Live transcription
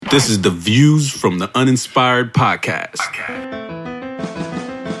This is the Views from the Uninspired podcast.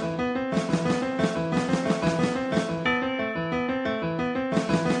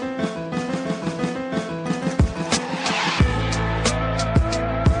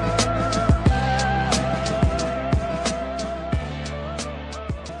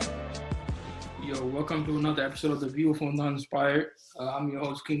 Welcome to another episode of the View from the Uninspired. I'm your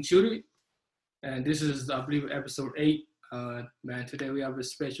host, King Shooty, and this is, I believe, episode 8. Man, today we have a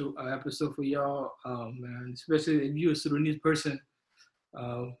special episode for y'all, man, especially if you're a Sudanese person.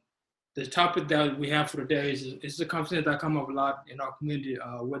 The topic that we have for today is a conversation that come up a lot in our community,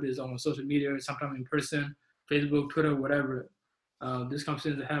 whether it's on social media, sometimes in person, Facebook, Twitter, whatever. This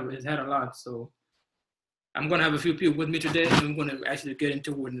conversation has had a lot, so I'm going to have a few people with me today, and I'm going to actually get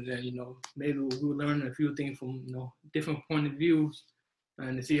into it, and then, maybe we'll learn a few things from, different point of views,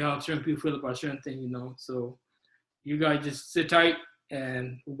 and to see how certain people feel about certain things, So you guys just sit tight,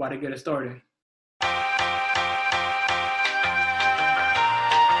 and we're about to get it started.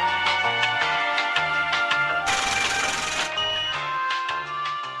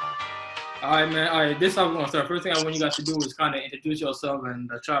 All right, man. All right, this is how we're going to start. First thing I want you guys to do is kind of introduce yourself and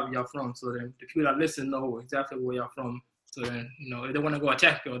the tribe y'all from, so then the people that listen know exactly where y'all from. So then, if they want to go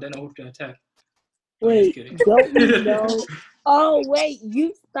attack you, they know who to attack. Wait, don't we know? Oh, wait,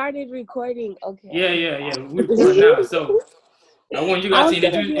 you started recording. Okay. Yeah. We're recording now. So I want you guys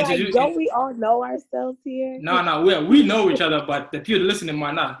to introduce. Don't we all know ourselves here? No, we know each other, but the people listening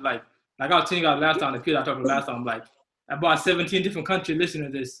might not. Like I was telling you guys last time, the people I talked to last time, like about 17 different countries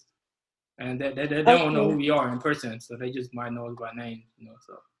listening to this. And they don't know who we are in person, so they just might know us by name,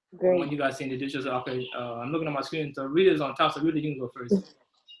 So Great. I want you guys to introduce yourself. Okay, I'm looking at my screen. So Rita's on top, so Rita, you can go first.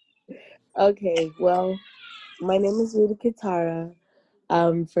 Okay, well, my name is Rita Kitara.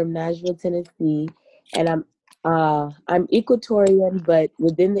 I'm from Nashville, Tennessee, and I'm Equatorian, but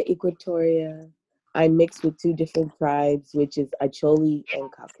within the Equatoria, I mix with two different tribes, which is Acholi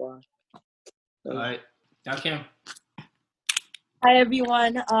and Kakwa. All right, now Cam. Hi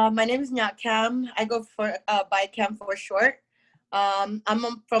everyone, my name is Nyat Cam. I go by Cam for short. I'm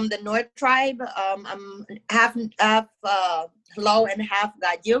from the North Tribe. I'm half Low and half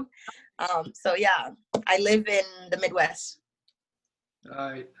Gajub. So yeah, I live in the Midwest.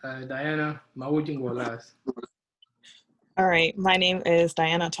 All right, Diana, Mawujin go last. All right, my name is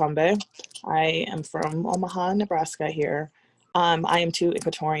Diana Tombe. I am from Omaha, Nebraska here. I am too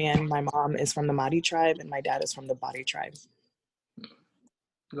Equatorian. My mom is from the Madi tribe and my dad is from the Badi tribe.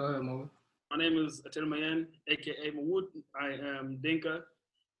 Go ahead, Mo. My name is Atin Mayan, aka Mawud. I am Dinka.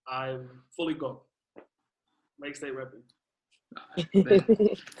 I'm fully go. Lake State repping.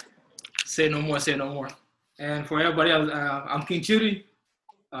 Say no more. And for everybody else, I'm King Chudi.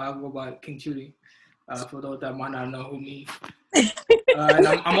 I'll go by King Chudi. For those that might not know who me. And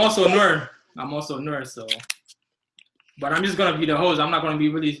I'm also a nerd. So. But I'm just gonna be the host. I'm not gonna be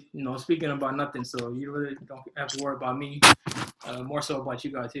really, speaking about nothing. So you really don't have to worry about me. More so about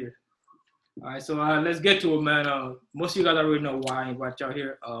you guys here. All right, so let's get to it, man. Most of you guys already know why I invite y'all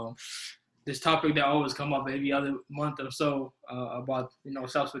here. This topic that always come up every other month or so about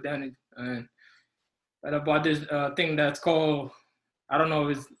South Sudan and about this thing that's called, I don't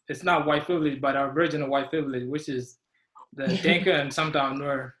know, it's not white privilege, but our version of white privilege, which is the Dinka and sometimes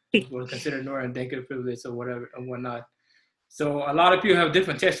Nur, will consider Nur and Dinka privilege or whatever and whatnot. So a lot of people have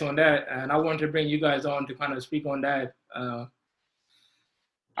different takes on that, and I wanted to bring you guys on to kind of speak on that.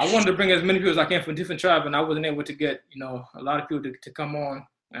 I wanted to bring as many people as I can from different tribes, and I wasn't able to get, a lot of people to come on.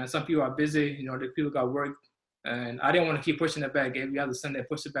 And some people are busy, the people got work, and I didn't want to keep pushing it back every other Sunday,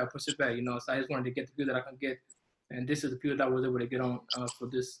 push it back. So I just wanted to get the people that I can get, and this is the people that I was able to get on for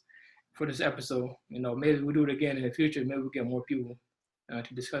this episode. Maybe we'll do it again in the future. Maybe we'll get more people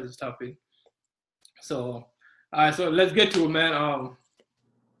to discuss this topic. So, all right, so let's get to it, man.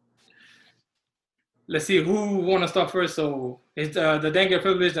 Let's see who want to start first. So is the Dinka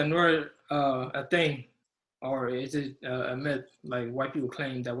privilege and Nur a thing, or is it a myth? Like white people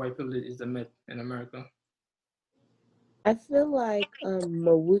claim that white privilege is a myth in America. I feel like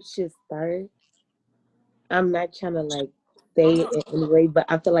Mawud should start. I'm not trying to say it in any way, but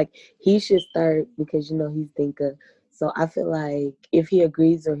I feel like he should start because he's Dinka. So I feel like if he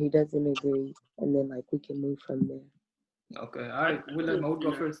agrees or he doesn't agree, and then we can move from there. Okay, all right. We'll let Mawud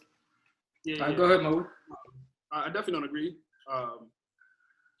go first. Yeah, all right, go ahead, Mawud. I definitely don't agree.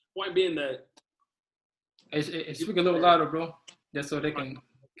 Point being that speak a little louder, bro, just so they can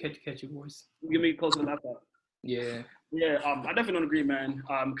catch your voice. Give me close to the laptop. Yeah. I definitely don't agree, man.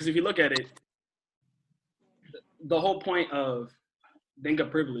 Because if you look at it, the whole point of Dinka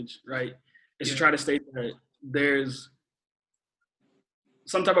privilege, right, is to try to state that there's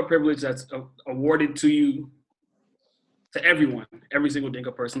some type of privilege that's awarded to you, to everyone, every single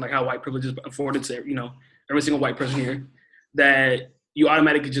Dinka person, like how white privilege is afforded to, every single white person here, that you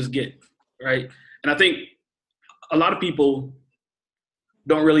automatically just get, right? And I think a lot of people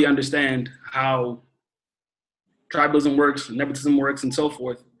don't really understand how tribalism works, nepotism works, and so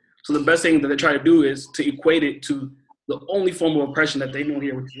forth. So the best thing that they try to do is to equate it to the only form of oppression that they know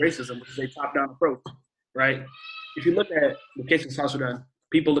here, which is racism, which is a top-down approach, right? If you look at the case of South Sudan,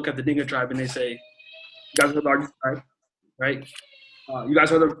 people look at the Dinka tribe and they say, "You guys are the largest tribe, right? You guys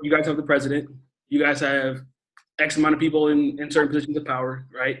have the president. You guys have X amount of people in certain positions of power,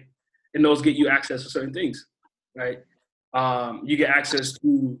 right? And those get you access to certain things, right? You get access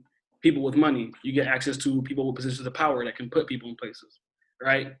to people with money. You get access to people with positions of power that can put people in places,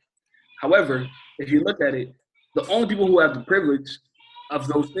 right? However, if you look at it, the only people who have the privilege of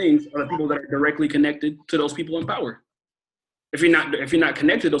those things are the people that are directly connected to those people in power. If you're not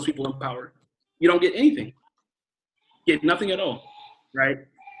connected to those people in power, you don't get anything. You get nothing at all, right?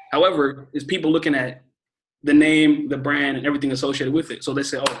 However, is people looking at the name, the brand, and everything associated with it. So they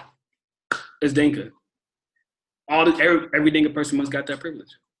say, "Oh, it's Dinka." Every Dinka person must got that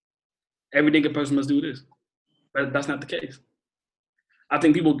privilege. Every Dinka person must do this, but that's not the case. I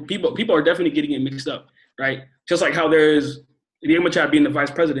think people are definitely getting it mixed up, right? Just like how there is the Machad being the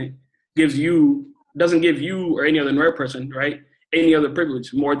vice president doesn't give you or any other Nuer person, right, any other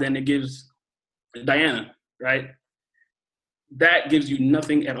privilege more than it gives Diana, right? That gives you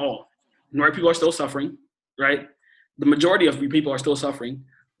nothing at all. Nuer people are still suffering, right? The majority of people are still suffering.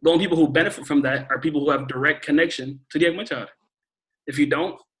 The only people who benefit from that are people who have direct connection to the Machad. If you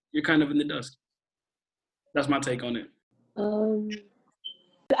don't, you're kind of in the dust. That's my take on it.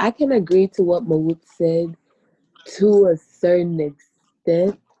 I can agree to what Mawut said to a certain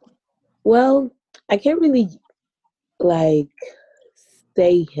extent. Well, I can't really like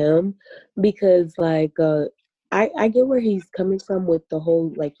say him because I get where he's coming from with the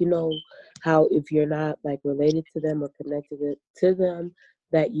whole how if you're not like related to them or connected to them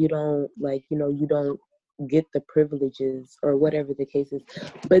that you don't you don't get the privileges or whatever the case is.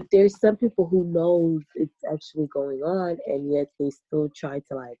 But there's some people who knows it's actually going on and yet they still try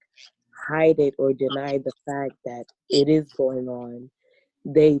to like hide it or deny the fact that it is going on.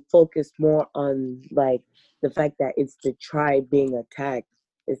 They focus more on like the fact that it's the tribe being attacked.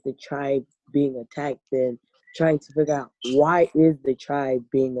 It's the tribe being attacked than trying to figure out why is the tribe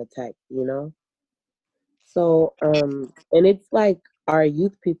being attacked, you know? So, and it's like our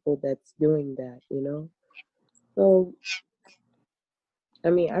youth people that's doing that, you know? So, I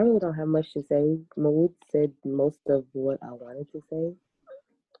mean, I really don't have much to say. Mawut said most of what I wanted to say,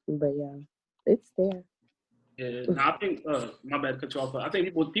 but yeah, it's there. Yeah, no, I think my bad to cut you off, but I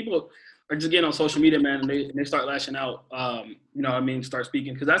think people are just getting on social media, man, and they start lashing out. Start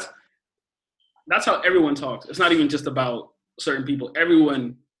speaking because that's how everyone talks. It's not even just about certain people.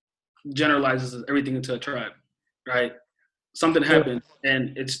 Everyone generalizes everything into a tribe, right? Something happens,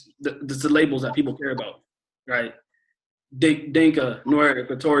 and it's the labels that people care about, right? Dinka, Nuer,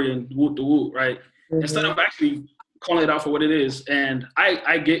 Equatorian, Woot the Woot, right? Mm-hmm. Instead of actually calling it out for what it is. And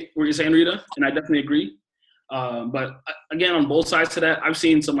I get what you're saying, Rita, and I definitely agree. But again, on both sides to that, I've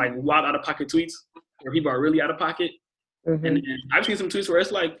seen some like wild out of pocket tweets where people are really out of pocket. Mm-hmm. And I've seen some tweets where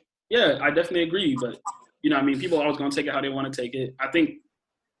it's like, yeah, I definitely agree. But, people are always going to take it how they want to take it. I think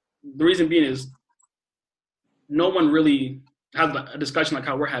the reason being is no one really has a discussion like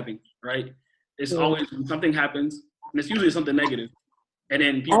how we're having, right? It's always when something happens, and it's usually something negative. And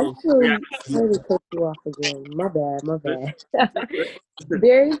then people react. Sorry to cut you off again. My bad.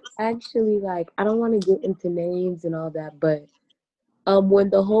 There's actually like I don't want to get into names and all that, but when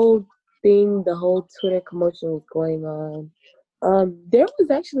the whole Twitter commotion was going on, there was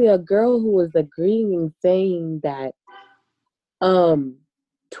actually a girl who was agreeing saying that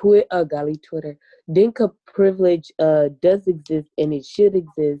Twitter Dinka privilege does exist and it should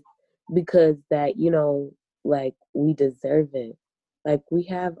exist because that like we deserve it. Like we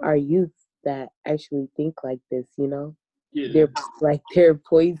have our youth that actually think like this, Yeah. they're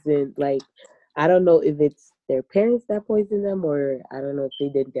poisoned. Like I don't know if it's their parents that poisoned them or I don't know if they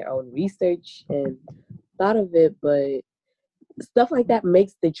did their own research and thought of it, but stuff like that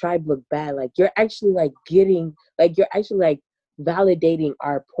makes the tribe look bad. Like you're actually like validating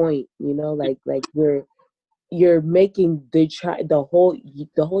our point, like you're making the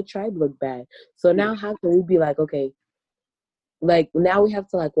whole tribe look bad. So now how can we be like, okay, like now we have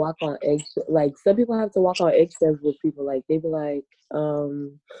to like walk on eggshells. Like some people have to walk on eggshells with people. Like they be like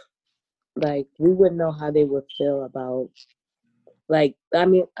we wouldn't know how they would feel about like I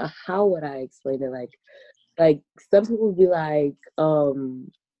mean how would I explain it? Like like some people be like,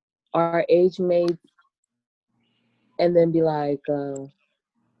 our age mates, and then be like,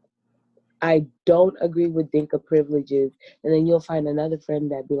 I don't agree with Dinka privileges, and then you'll find another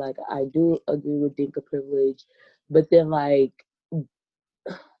friend that be like, I do agree with Dinka privilege, but then like,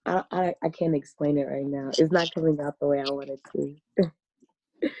 I can't explain it right now. It's not coming out the way I want it to.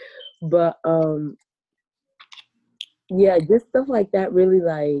 But yeah, just stuff like that really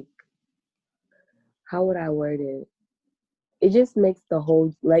like, how would I word it? It just makes the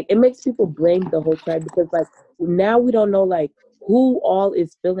whole, like, it makes people blame the whole tribe because like now we don't know like who all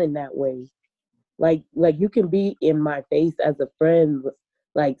is feeling that way. Like you can be in my face as a friend,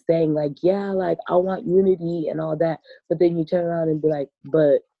 like saying like, yeah, like I want unity and all that, but then you turn around and be like,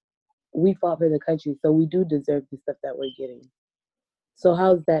 but we fought for the country, so we do deserve the stuff that we're getting. So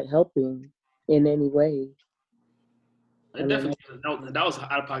how's that helping in any way? I It mean, definitely that was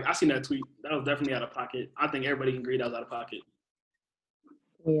out of pocket. I seen that tweet. That was definitely out of pocket. I think everybody can agree that was out of pocket.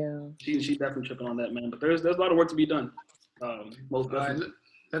 yeah. She definitely tripping on that, man. But there's a lot of work to be done. Most All right,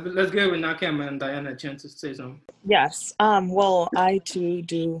 definitely. let's get with Nakam and Diana a chance to say something. Yes. Well, I too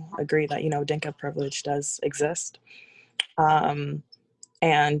do agree that, Dinka privilege does exist. And,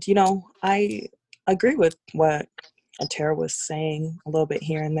 I agree with what Atara was saying a little bit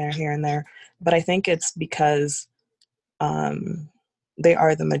here and there. But I think it's because they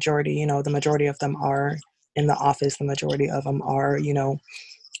are the majority, the majority of them are in the office, the majority of them are,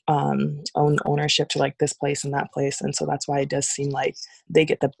 own ownership to like this place and that place. And so that's why it does seem like they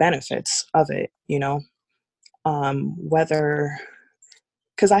get the benefits of it, whether,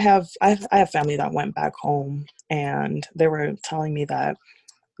 because I have family that went back home and they were telling me that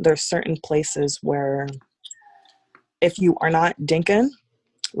there's certain places where if you are not Dinkan,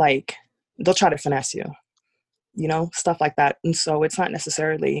 like they'll try to finesse you, stuff like that. And so it's not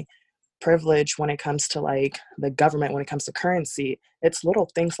necessarily privilege when it comes to like the government, when it comes to currency. It's little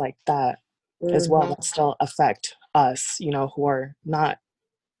things like that as well that still affect us, who are not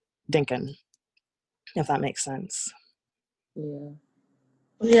Dinkan, if that makes sense. Yeah.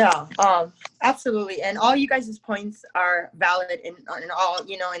 Yeah, absolutely. And all you guys' points are valid in all,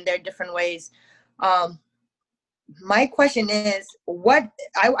 in their different ways. My question is,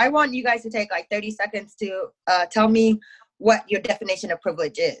 I want you guys to take like 30 seconds to tell me what your definition of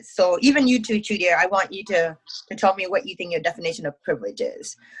privilege is. So even you two, Chudia, I want you to tell me what you think your definition of privilege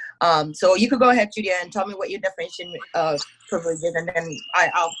is. So you could go ahead, Chudia, and tell me what your definition of privilege is, and then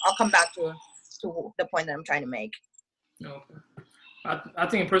I'll come back to the point that I'm trying to make. Okay. I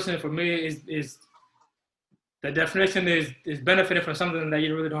think personally for me is the definition is benefiting from something that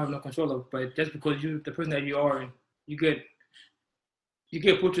you really don't have no control of, but just because the person that you are, you get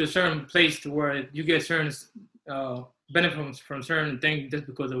put to a certain place to where you get certain benefits from certain things just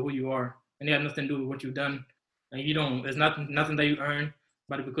because of who you are, and it has nothing to do with what you've done, and you don't. There's nothing that you earn,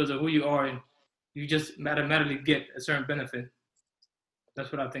 but because of who you are, you just automatically get a certain benefit.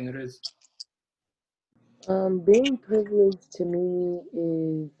 That's what I think it is. Being privileged to me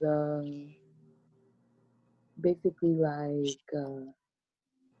is basically like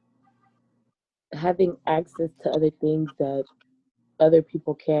having access to other things that other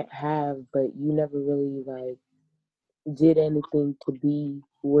people can't have, but you never really like did anything to be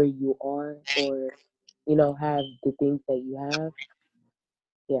where you are or have the things that you have.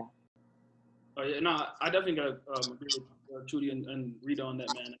 Yeah. Oh yeah, no, I definitely got to agree with Trudy and Rita on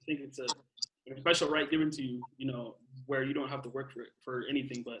that, man. I think it's a special right given to you, where you don't have to work for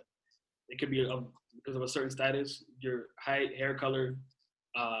anything, but it could be because of a certain status, your height, hair color,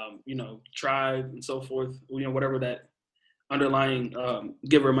 tribe, and so forth. Whatever that underlying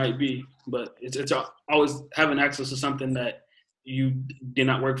giver might be, but it's always having access to something that you did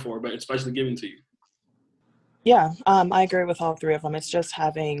not work for, but it's specially given to you. Yeah, I agree with all three of them. It's just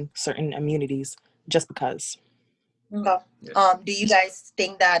having certain immunities just because. Okay. Do you guys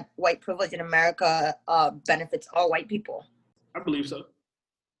think that white privilege in America benefits all white people? I believe so.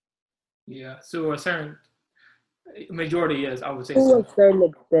 Yeah. So a certain majority, yes, I would say To so. a certain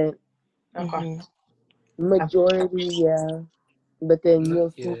extent. Okay. Majority, yeah. But then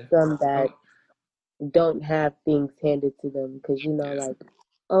you'll see Yeah. some that don't have things handed to them because like,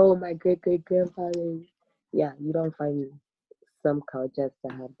 oh, my great great grandfather. Yeah, you don't find some cultures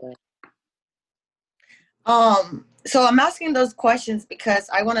that have that. So I'm asking those questions because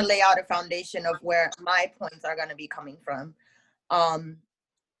I want to lay out a foundation of where my points are going to be coming from.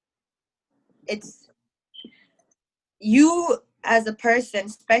 It's you as a person,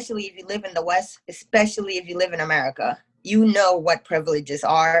 especially if you live in the West, especially if you live in America, you know what privileges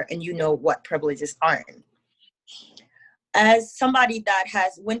are and you know what privileges aren't. As somebody that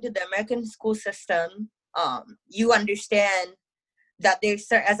has went to the American school system you understand that there's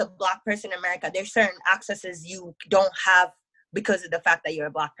certain, as a Black person in America, there's certain accesses you don't have because of the fact that you're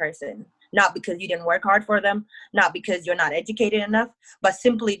a Black person. Not because you didn't work hard for them, not because you're not educated enough, but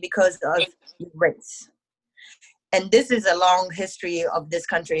simply because of your race. And this is a long history of this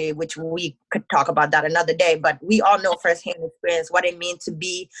country, which we could talk about that another day, but we all know firsthand experience what it means to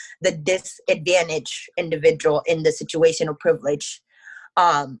be the disadvantaged individual in the situation of privilege.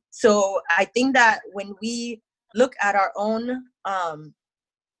 So I think that when we look at our own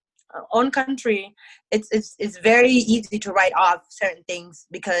country, it's very easy to write off certain things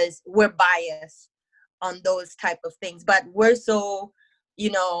because we're biased on those type of things. But we're so,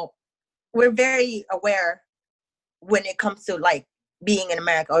 we're very aware when it comes to like being in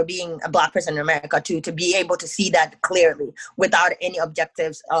America or being a Black person in America to be able to see that clearly without any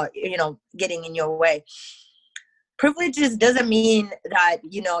objectives, getting in your way. Privileges doesn't mean that,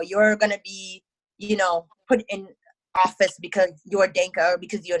 you're going to be, put in office because you're Dinka or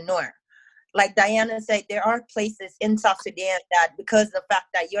because you're Noor. Like Diana said, there are places in South Sudan that because of the fact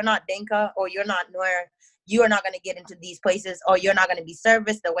that you're not Dinka or you're not Noor, you are not going to get into these places, or you're not going to be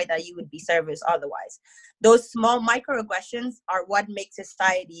serviced the way that you would be serviced otherwise. Those small microaggressions are what makes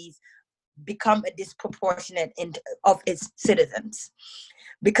societies become a disproportionate of its citizens.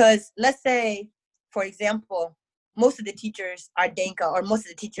 Because let's say, for example, most of the teachers are Dinka, or most of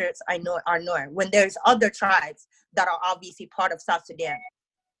the teachers I know are Noor, when there's other tribes that are obviously part of South Sudan.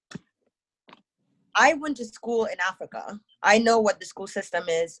 I went to school in Africa. I know what the school system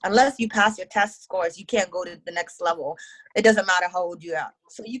is. Unless you pass your test scores, you can't go to the next level. It doesn't matter how old you are.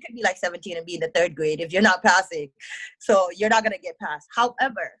 So you could be like 17 and be in the 3rd grade if you're not passing. So you're not going to get passed.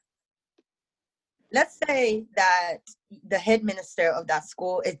 However, let's say that the head minister of that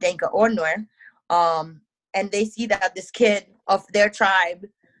school is Dinka or Noor, and they see that this kid of their tribe,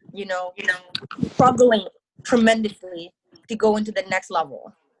 struggling tremendously to go into the next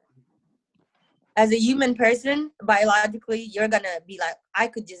level. As a human person, biologically, you're going to be like, I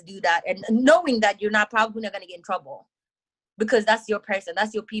could just do that. And knowing that you're probably not going to get in trouble because that's your person,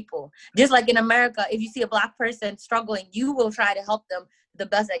 that's your people. Just like in America, if you see a Black person struggling, you will try to help them the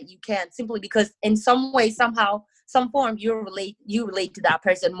best that you can, simply because in some way, somehow, some form, you relate to that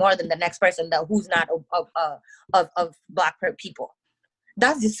person more than the next person who's not of Black people.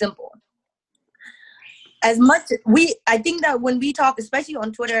 That's just simple. I think that when we talk, especially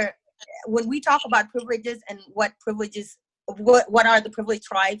on Twitter, when we talk about privileges and what are the privileged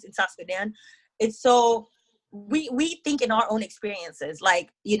tribes in South Sudan, it's so we think in our own experiences.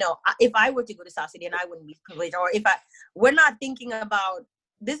 Like, if I were to go to South Sudan, I wouldn't be privileged. Or we're not thinking about,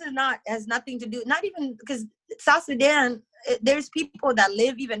 has nothing to do, not even because South Sudan, there's people that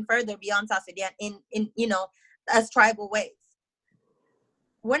live even further beyond South Sudan in as tribal ways.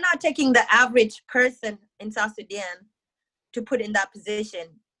 We're not taking the average person in South Sudan to put in that position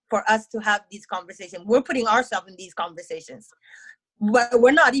for us to have these conversations. We're putting ourselves in these conversations. But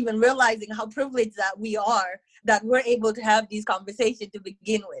we're not even realizing how privileged that we are, that we're able to have these conversations to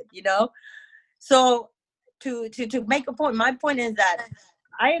begin with, So to make a point, my point is that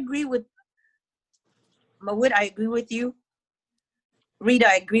I agree with Mawud, I agree with you. Rita,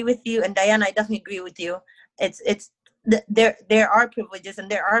 I agree with you. And Diana, I definitely agree with you. There are privileges, and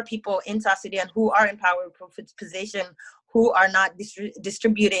there are people in South Sudan who are in power position who are not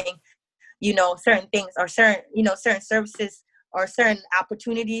distributing, certain things or certain services or certain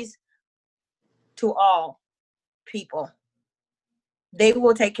opportunities to all people. They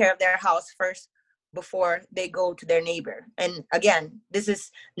will take care of their house first before they go to their neighbor. And again, this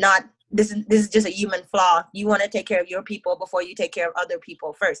is just a human flaw. You want to take care of your people before you take care of other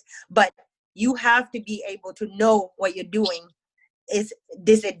people first. But you have to be able to know what you're doing is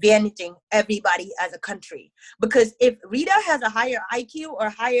disadvantaging everybody as a country. Because if Rita has a higher IQ or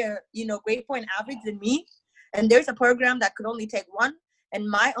higher, grade point average than me, and there's a program that could only take one, and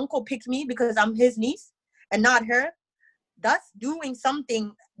my uncle picked me because I'm his niece and not her, that's doing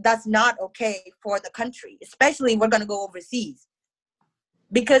something that's not okay for the country, especially if we're going to go overseas.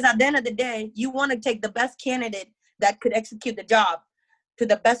 Because at the end of the day, you want to take the best candidate that could execute the job to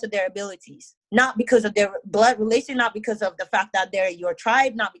the best of their abilities, not because of their blood relation, not because of the fact that they're your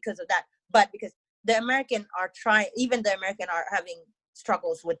tribe, not because of that, but because the American are trying, even the American are having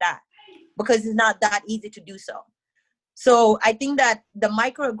struggles with that, because it's not that easy to do so. So I think that the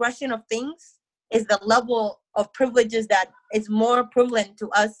microaggression of things is the level of privileges that is more prevalent to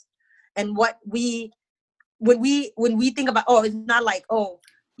us, and what when we think about, it's not like,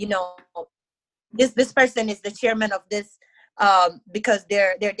 this person is the chairman of this because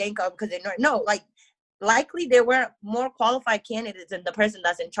they're Dinka, because they're no, like likely there were more qualified candidates than the person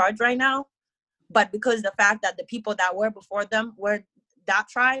that's in charge right now, But because the fact that the people that were before them were that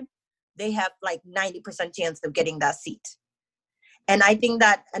tribe, they have like 90% chance of getting that seat. And I think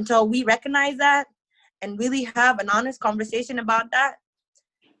that until we recognize that and really have an honest conversation about that,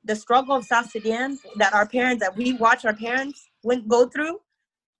 the struggle of South Sudan that our parents, that we watch our parents go through,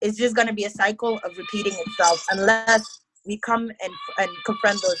 is just going to be a cycle of repeating itself unless we come and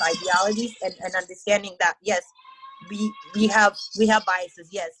confront those ideologies and understanding that, yes, we have biases.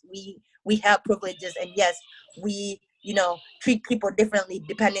 Yes, we have privileges. And yes, we, treat people differently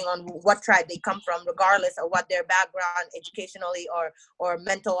depending on what tribe they come from, regardless of what their background educationally or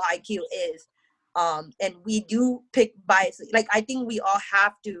mental IQ is. And we do pick biases. Like, I think we all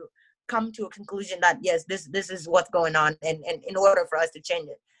have to come to a conclusion that, yes, this is what's going on, and in order for us to change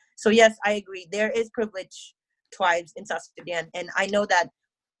it. So yes, I agree. There is privileged tribes in South Sudan, and I know that,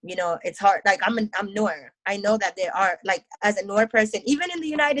 it's hard. Like, I'm Noor. I know that there are, like, as a Noor person, even in the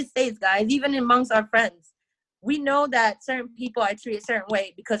United States, guys, even amongst our friends, we know that certain people are treated a certain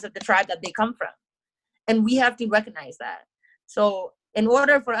way because of the tribe that they come from, and we have to recognize that. So in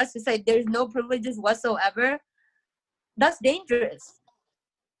order for us to say there's no privileges whatsoever, that's dangerous.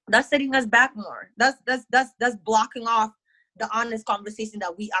 That's setting us back more. That's blocking off the honest conversation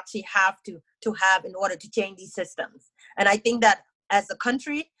that we actually have to have in order to change these systems. And I think that as a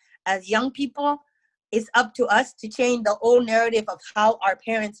country, as young people, it's up to us to change the old narrative of how our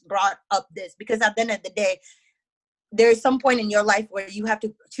parents brought up this. Because at the end of the day, there is some point in your life where you have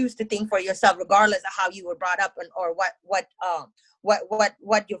to choose to think for yourself, regardless of how you were brought up or what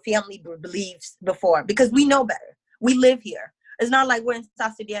your family believes before. Because we know better. We live here. It's not like we're in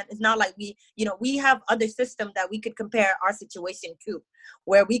South Sudan. It's not like we have other systems that we could compare our situation to,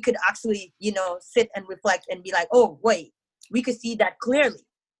 where we could actually, sit and reflect and be like, oh, wait, we could see that clearly,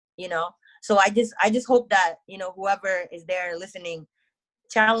 So I just hope that, whoever is there listening,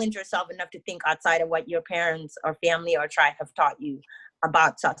 challenge yourself enough to think outside of what your parents or family or tribe have taught you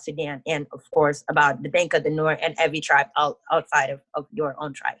about South Sudan, and of course about the Dinka, the Noor, and every tribe outside of your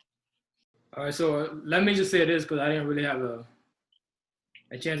own tribe. All right, so let me just say this, because I didn't really have a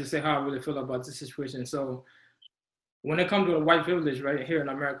chance to say how I really feel about this situation. So when it comes to a white privilege, right, here in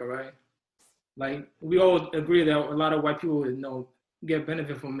America, right, like, we all agree that a lot of white people, get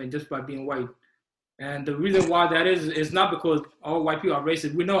benefit from it just by being white. And the reason why that is not because all white people are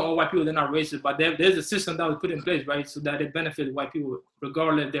racist. We know all white people, they're not racist, but there's a system that was put in place, right, so that it benefits white people,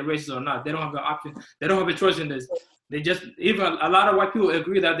 regardless if they're racist or not. They don't have an option. They don't have a choice in this. Even a lot of white people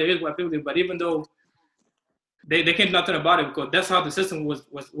agree that there is white privilege, but even though they can't do nothing about it, because that's how the system was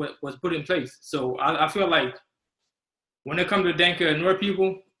put in place. So I feel like when it comes to Dinka and Noor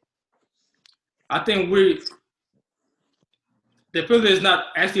people, I think the privilege is not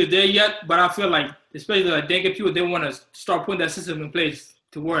actually there yet, but I feel like, especially like Dinka people, they want to start putting that system in place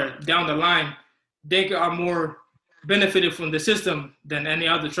to where down the line, Dinka are more benefited from the system than any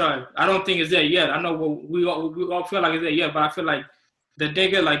other tribe. I don't think it's there yet. I know we all feel like it's there yet, but I feel like the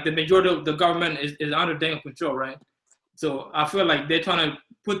Dinka, like the majority of the government is under Dinka control, right? So I feel like they're trying to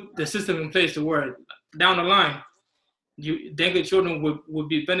put the system in place to where down the line, Dinka children would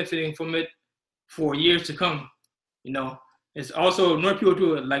be benefiting from it for years to come. It's also North people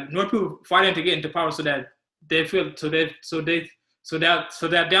too, like North people fighting to get into power so that they feel so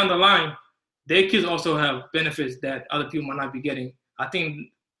that down the line, their kids also have benefits that other people might not be getting. I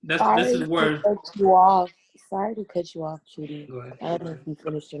think this is where. Sorry to cut you off, Judy. I don't know if you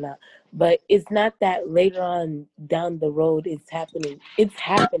finished or not, but it's not that later on down the road it's happening. It's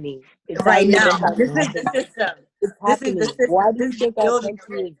happening. It's right now. This is the system. It's happening. This is the system. Why do you think our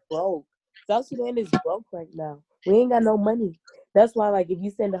country is broke? South Sudan is broke right now. We ain't got no money. That's why, like, if you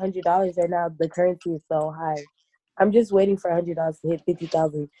send $100 right now, the currency is so high. I'm just waiting for $100 to hit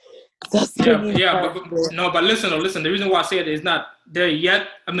 50,000. But listen. The reason why I say it is not there yet.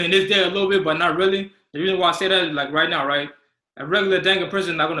 I mean, it's there a little bit, but not really. The reason why I say that is, like, right now, right, a regular Dinka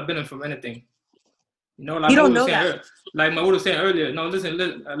person is not gonna benefit from anything. Like you don't know that. Like my was saying earlier. No, listen.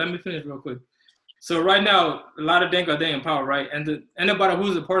 Let me finish real quick. So right now, a lot of Dinka, they're in power, right? And anybody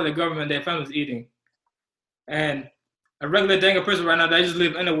who's a part of the government, their family's eating. And a regular Dinka person right now that just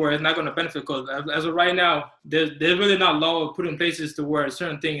live anywhere is not going to benefit, because as of right now, there's really not law put in places to where a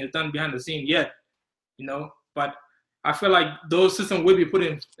certain thing is done behind the scene yet, But I feel like those systems will be put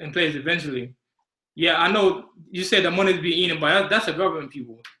in place eventually. Yeah, I know you said the money is being eaten, but that's a government,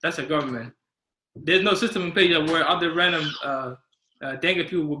 people. That's a government. There's no system in place where other random Dinka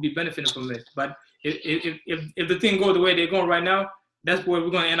people will be benefiting from it. But if the thing goes the way they're going right now, that's where we're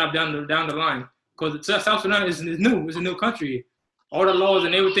going to end up down the line. Because South Sudan is new. It's a new country. All the laws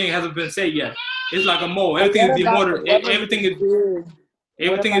and everything hasn't been said yet. It's like a mole. Everything is being ordered. Everything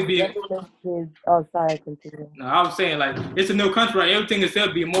What everything is about the being. government is? Oh, sorry, continue. No, I was saying like it's a new country, right? Everything is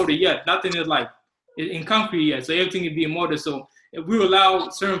still being molded yet. Nothing is like in concrete yet. So everything is being molded. So if we allow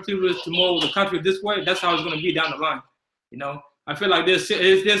certain people to mold the country this way, that's how it's going to be down the line. You know, I feel like there's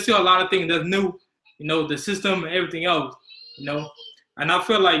still a lot of things that's new. You know, the system and everything else. You know, and I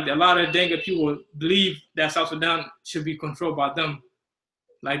feel like a lot of Dinka people believe that South Sudan should be controlled by them.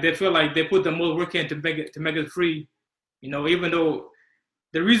 Like they feel like they put the most work in to make it free. You know, even though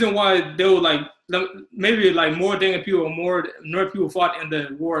the reason why they were like maybe like more Dinka people or more North people fought in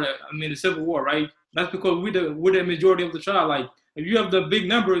the war. I mean the Civil War, right? That's because we're the majority of the tribe. Like if you have the big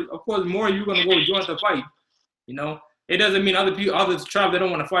number, of course more you're gonna go join the fight. You know, it doesn't mean other tribes they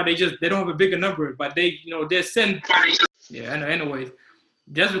don't want to fight. They don't have a bigger number, but they send. Yeah, anyways,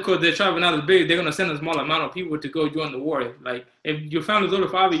 just because their tribe is not as big, they're gonna send a small amount of people to go join the war. Like if your family's over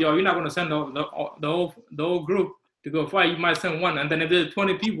 5 of y'all, you're not gonna send the whole group to go fight. You might send one, and then if there's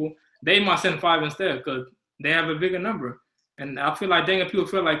 20 people, they might send five instead because they have a bigger number. And I feel like Dinka people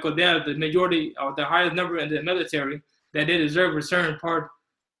feel like because they have the majority or the highest number in the military, that they deserve a certain part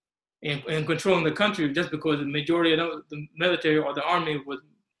in controlling the country just because the majority of the military or the army was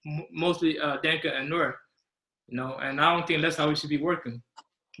mostly Dinka and Nur. You know, and I don't think that's how we should be working.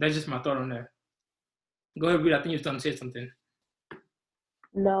 That's just my thought on that. Go ahead, Reed. I think you're trying to say something.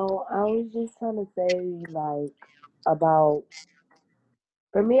 No, I was just trying to say like about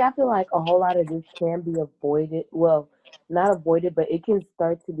for me, I feel like a whole lot of this can be avoided. Well, not avoided, but it can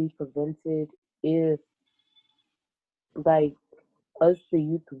start to be prevented if like us the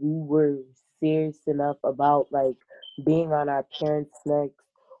youth we were serious enough about like being on our parents' necks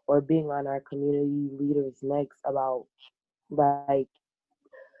or being on our community leaders' necks about like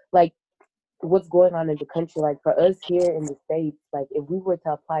like what's going on in the country. Like for us here in the States, like if we were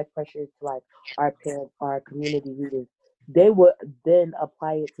to apply pressure to like our parents, our community leaders, they would then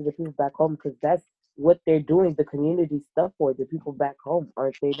apply it to the people back home because that's what they're doing the community stuff for the people back home,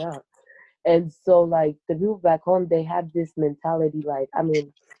 aren't they not? And so like the people back home, they have this mentality. Like I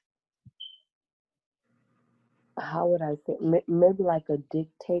mean, how would I say? Maybe like a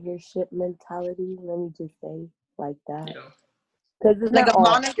dictatorship mentality. Let me just say like that. Yeah. Because it's Like not a all.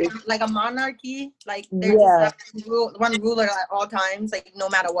 monarchy, like a monarchy, like they're just Yeah. one ruler at all times, like no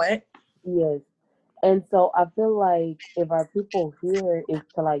matter what. Yes. And so I feel like if our people here is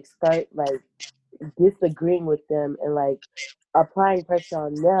to like start like disagreeing with them and like applying pressure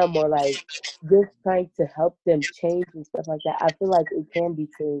on them or like just trying to help them change and stuff like that, I feel like it can be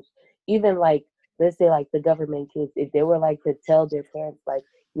changed. Even like let's say like the government kids, if they were like to tell their parents like,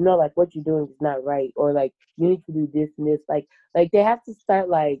 you know, like what you're doing is not right or like you need to do this and this, like they have to start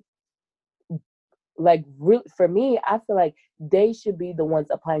like real for me, I feel like they should be the ones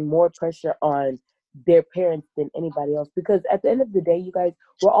applying more pressure on their parents than anybody else because at the end of the day, you guys,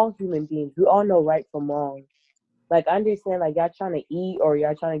 we're all human beings. We all know right from wrong. Like I understand like y'all trying to eat or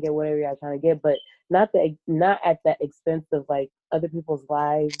y'all trying to get whatever y'all trying to get, but not at the expense of like other people's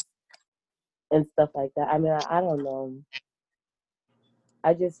lives and stuff like that. I mean, I don't know.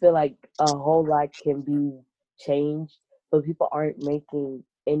 I just feel like a whole lot can be changed, but people aren't making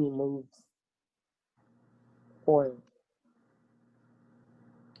any moves for it.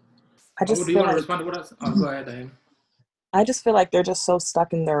 I Oh, just do you feel want to like respond to what else? Oh, go ahead, Diane. I just feel like they're just so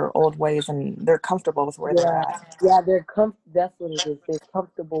stuck in their old ways and they're comfortable with where they're Yeah, at. yeah, that's what it is. They're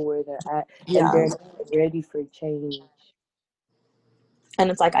comfortable where they're at and Yeah. they're not ready for change. And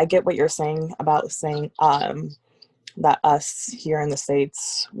it's like I get what you're saying about saying that us here in the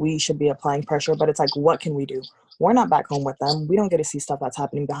States, we should be applying pressure, but it's like what can we do? We're not back home with them. We don't get to see stuff that's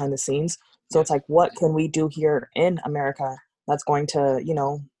happening behind the scenes. So it's Yes. like what can we do here in America that's going to,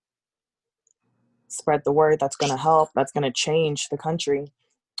 spread the word, that's going to help, that's going to change the country.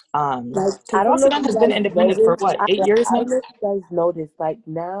 Like Because I don't South know if Sudan you has been guys independent for noticed. what, I 8 years I now? don't know if you guys noticed like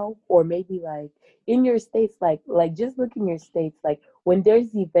now or maybe like in your states, like just look in your states, like when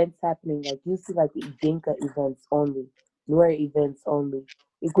there's events happening, like you see like Dinka events only, Nuer events only,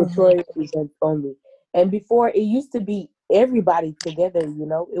 Hmm. Equatorial events only. And before it used to be everybody together, you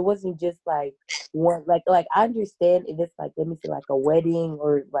know, it wasn't just like one like I understand if it's like let me say like a wedding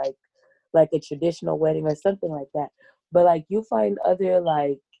or like a traditional wedding or something like that. But like you find other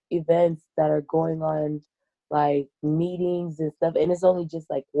like events that are going on like meetings and stuff and it's only just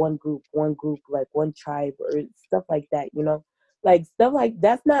like one group like one tribe or stuff like that, you know, like stuff like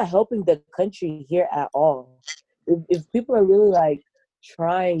that's not helping the country here at all. If people are really like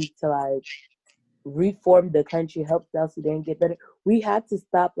trying to like reform the country, help South Sudan get better, we have to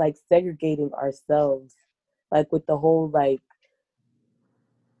stop like segregating ourselves like with the whole like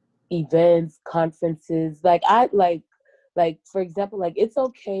events, conferences. Like I like like for example, like it's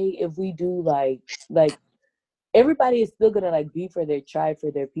okay if we do like everybody is still gonna like be for their tribe,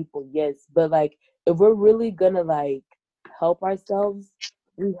 for their people, yes. But like if we're really gonna like help ourselves,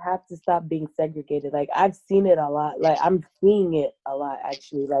 we have to stop being segregated. Like I've seen it a lot. Like I'm seeing it a lot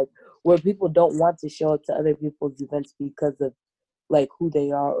actually, like where people don't want to show up to other people's events because of like who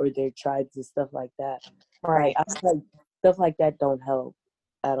they are or their tribes and stuff like that. Like Right. I feel like stuff like that don't help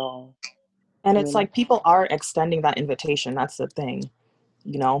at all. And You it's know? like people are extending that invitation. That's the thing,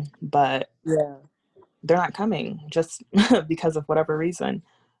 but Yeah. they're not coming just because of whatever reason.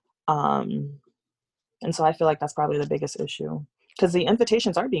 Um, and so I feel like that's probably the biggest issue because the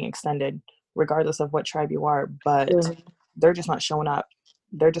invitations are being extended regardless of what tribe you are, but Mhm. they're just not showing up.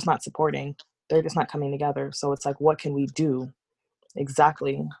 They're just not supporting. They're just not coming together. So it's like, what can we do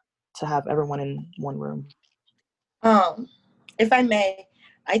exactly to have everyone in one room? If I may,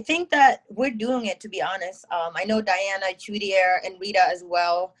 I think that we're doing it, to be honest. I know Diana, Chudier, and Rita as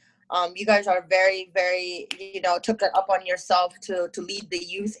well. You guys are very, very, took it up on yourself to lead the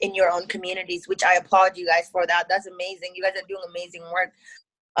youth in your own communities, which I applaud you guys for that. That's amazing. You guys are doing amazing work.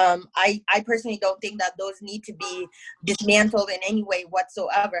 I personally don't think that those need to be dismantled in any way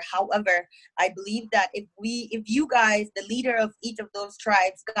whatsoever. However, I believe that if you guys, the leader of each of those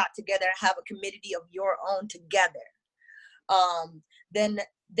tribes, got together and have a community of your own together, um, then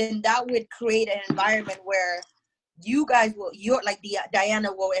that would create an environment where you guys will, like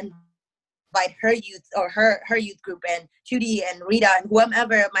Diana will invite her youth or her youth group and Judy and Rita and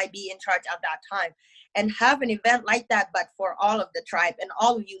whomever might be in charge at that time, and have an event like that, but for all of the tribe, and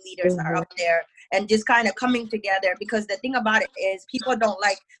all of you leaders are Mhm. up there and just kind of coming together. Because the thing about it is people don't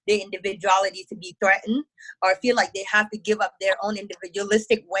like their individuality to be threatened or feel like they have to give up their own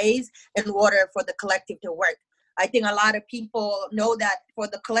individualistic ways in order for the collective to work. I think a lot of people know that for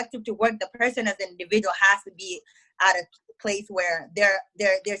the collective to work, the person as an individual has to be at a place where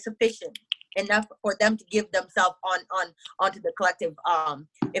they're sufficient enough for them to give themselves onto the collective,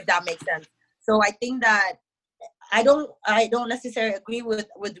 if that makes sense. So I think that I don't necessarily agree with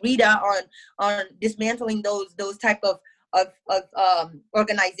Rita on dismantling those type of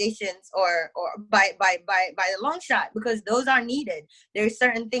organizations or by the long shot, because those are needed. There's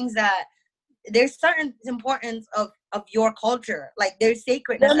certain importance of your culture, like there's No,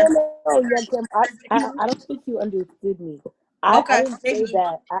 sacredness no, and no, yeah, Kim, I don't think you understood me. I okay, didn't say maybe.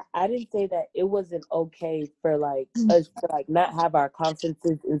 that. I didn't say that it wasn't okay for like us to like not have our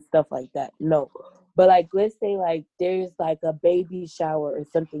conferences and stuff like that. No, but like let's say like there's like a baby shower or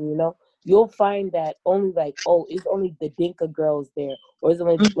something, you'll find that only like, oh, it's only the Dinka girls there, or it's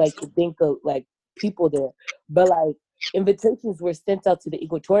only like the Dinka like people there. But like invitations were sent out to the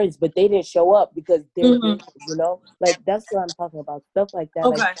Equatorians, but they didn't show up because they're Mm-hmm. Dinka, Like that's what I'm talking about. Stuff like that.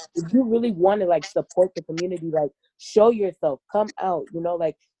 Like Okay. if you really want to like support the community, like show yourself, come out,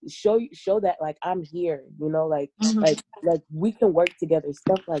 like show that like I'm here, Mm-hmm. like we can work together,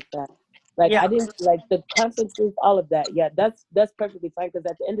 stuff like that. Like Yeah. I didn't like the conferences, all of that. Yeah, that's perfectly fine because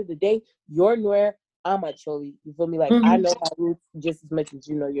at the end of the day, you're Nuer, I'm a Choli. You feel me? Like I Mm-hmm. know my roots just as much as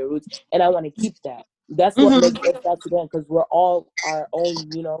you know your roots, and I want to keep that. That's what makes Mm-hmm. us out together because we're all our own,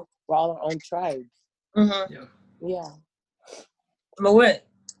 we're all our own tribes. Mm-hmm. Yeah. Yeah. But what?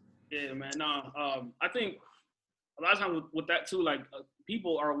 Yeah, man. No, I think a lot of times with that too, like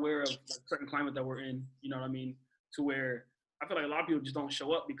people are aware of like, certain climate that we're in. You know what I mean? To where I feel like a lot of people just don't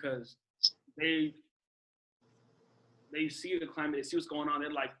show up because they they see the climate, they see what's going on.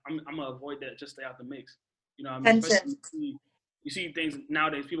 They're like, I'm gonna avoid that, just stay out the mix. You know what I mean? Tension. Especially you see things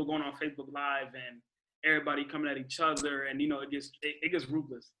nowadays, people going on Facebook Live and everybody coming at each other, and it gets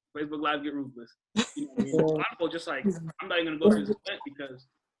ruthless. Facebook Live get ruthless. You know what I mean? A lot of people just like, I'm not even gonna go to this event because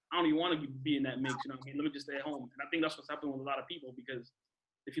I don't even want to be in that mix. You know what I mean? Let me just stay at home. And I think that's what's happening with a lot of people because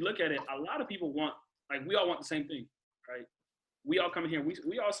if you look at it, a lot of people want, like, we all want the same thing, right? We all come in here.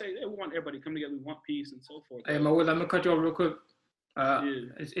 We all say, hey, we want everybody to come together. We want peace and so forth. Hey, Mawul, let me cut you off real quick. Yeah.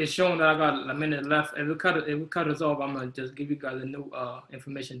 It's showing that I got a minute left. If we cut us off, I'm gonna just give you guys a new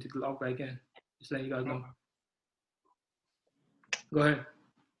information to log back in. Just let you guys know. Go ahead.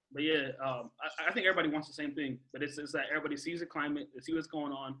 But yeah, I think everybody wants the same thing, but it's that everybody sees the climate, they see what's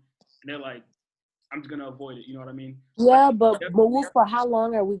going on, and they're like, I'm just gonna avoid it. You know what I mean? Yeah, but for how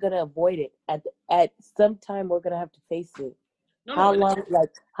long are we gonna avoid it? At some time, we're gonna have to face it. How long? Like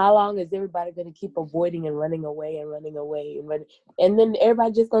how long is everybody gonna keep avoiding and running away and running away and running? And then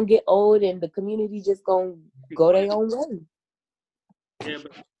everybody just gonna get old, and the community just gonna go their own way. Yeah,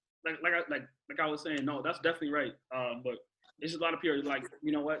 but like I was saying, no, that's definitely right. But it's just a lot of people are like,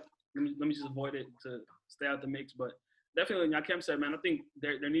 you know what? Let me just avoid it to stay out the mix. But definitely, like Kim said, man, I think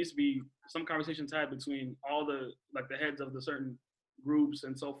there needs to be some conversations had between all the heads of the certain groups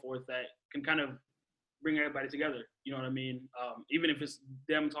and so forth that can kind of bring everybody together. You know what I mean? Even if it's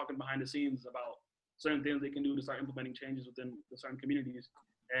them talking behind the scenes about certain things they can do to start implementing changes within the certain communities.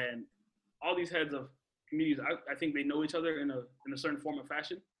 And all these heads of communities, I think they know each other in a certain form of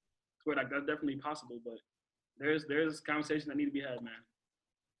fashion. Where like that's definitely possible, but there's conversations that need to be had, man.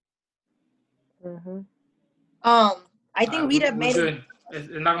 I think we're made it. good.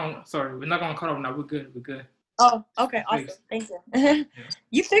 We're not gonna cut off now. We're good. Oh, okay, awesome. Thanks. Thank you.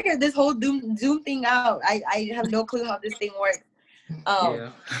 You figured this whole Zoom thing out. I have no clue how this thing works. Yeah.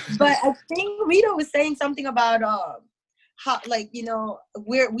 But I think Rita was saying something about how, like, you know,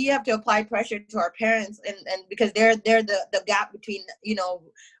 we have to apply pressure to our parents and because they're the gap between, you know,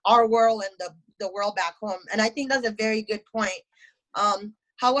 our world and the world back home. And I think that's a very good point.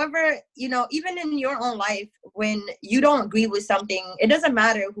 However, you know, even in your own life, when you don't agree with something, it doesn't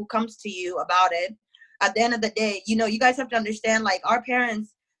matter who comes to you about it. At the end of the day, you know, you guys have to understand, like, our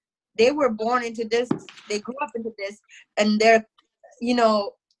parents, they were born into this, they grew up into this, and their, you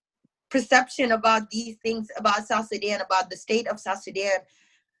know, perception about these things, about South Sudan, about the state of South Sudan,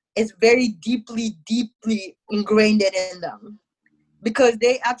 is very deeply ingrained in them. Because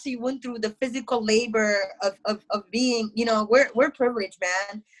they actually went through the physical labor of being, you know, we're privileged,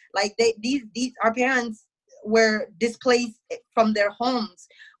 man. Like these our parents were displaced from their homes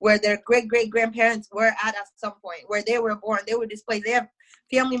where their great grandparents were at some point, where they were born. They were displaced. They have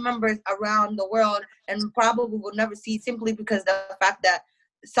family members around the world and probably will never see, simply because of the fact that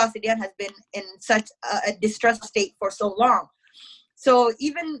South Sudan has been in such a distressed state for so long. So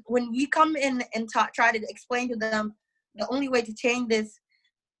even when we come in and try to explain to them the only way to change this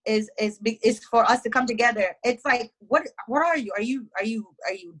is for us to come together. It's like, what are you? Are you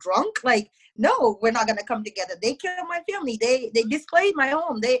drunk? Like, no, we're not gonna come together. They killed my family. They displaced my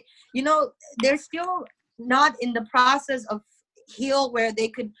home. They, you know, they're still not in the process of heal where they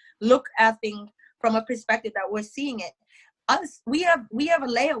could look at things from a perspective that we're seeing it. Us, we have a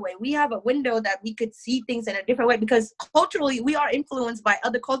layaway. We have a window that we could see things in a different way because culturally we are influenced by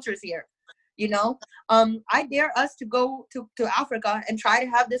other cultures here. You know, I dare us to go to Africa and try to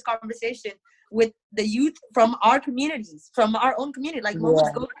have this conversation with the youth from our communities, from our own community. Like,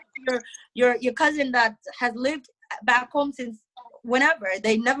 Mahmoud, go to your cousin that has lived back home since whenever.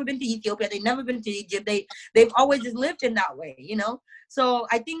 They've never been to Ethiopia. They've never been to Egypt. They've always just lived in that way, you know. So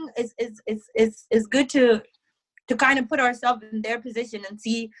I think it's good to kind of put ourselves in their position and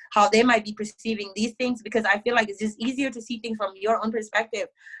see how they might be perceiving these things, because I feel like it's just easier to see things from your own perspective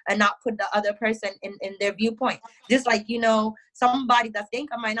and not put the other person in their viewpoint. Just like, you know, somebody that's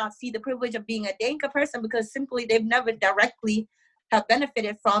Dinka might not see the privilege of being a Dinka person because simply they've never directly have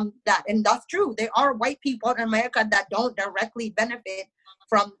benefited from that. And that's true. There are white people in America that don't directly benefit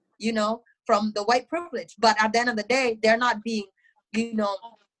from, you know, from the white privilege. But at the end of the day, they're not being, you know,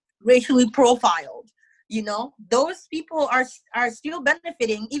 racially profiled. You know, those people are still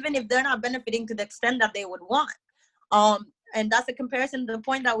benefiting, even if they're not benefiting to the extent that they would want. And that's a comparison to the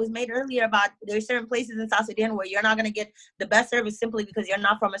point that was made earlier about there's certain places in South Sudan where you're not going to get the best service simply because you're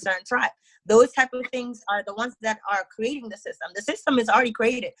not from a certain tribe. Those type of things are the ones that are creating the system. The system is already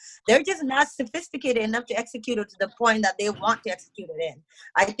created. They're just not sophisticated enough to execute it to the point that they want to execute it in.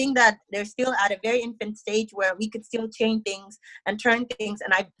 I think that they're still at a very infant stage where we could still change things and turn things.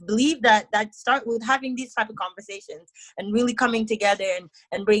 And I believe that start with having these type of conversations and really coming together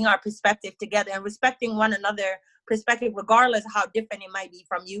and bringing our perspective together and respecting one another perspective, regardless of how different it might be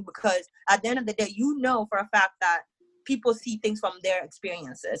from you, because at the end of the day, you know for a fact that people see things from their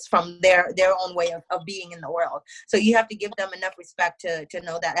experiences, from their own way of being in the world. So you have to give them enough respect to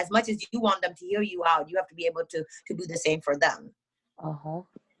know that as much as you want them to hear you out, you have to be able to do the same for them.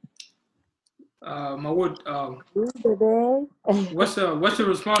 Mahmoud, what's your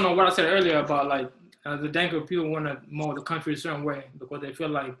response on what I said earlier about like the Dinka people want to mold the country a certain way because they feel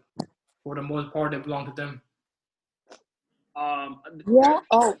like for the most part they belong to them?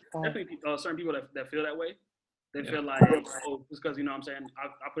 Definitely certain people that feel that way. They feel like, oh, just because, you know what I'm saying,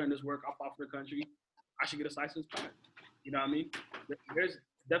 I put in this work, I fought for the country, I should get a license pie. You know what I mean? There's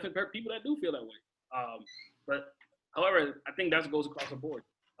definitely people that do feel that way. But however, I think that goes across the board.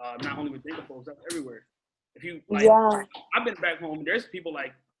 Not only with Dinka folks, that's everywhere. If you like, I've been back home. There's people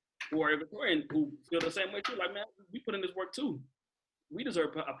like who are Victorian who feel the same way too. Like, man, we put in this work too. We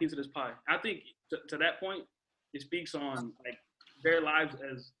deserve a piece of this pie. I think to that point, it speaks on like their lives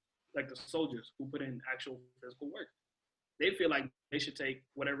as like the soldiers who put in actual physical work. They feel like they should take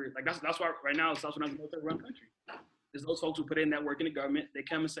whatever. Like that's why right now South Sudan is a military-run country. There's those folks who put in that work in the government. They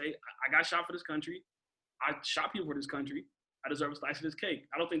come and say, "I got shot for this country. I shot people for this country. I deserve a slice of this cake.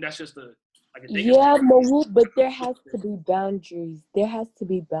 I don't think that's just a Dinka Yeah, thing. Mawu, but there has to be boundaries. There has to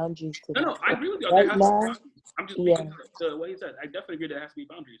be boundaries to No, that. I agree with you. Right There has to be now, boundaries. I'm just yeah. speaking to what he said. I definitely agree there has to be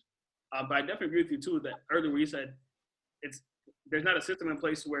boundaries. But I definitely agree with you too that earlier where you said there's not a system in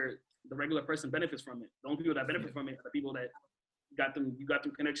place where the regular person benefits from it. The only people that benefit from it are the people that you got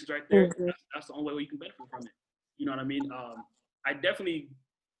them connections right there. Mm-hmm. That's the only way you can benefit from it. You know what I mean? I definitely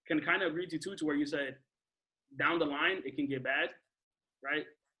can kind of agree with you too to where you said down the line it can get bad, right?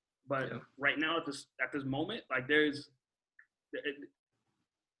 But right now at this moment, like there's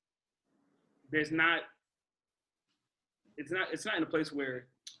not it's not in a place where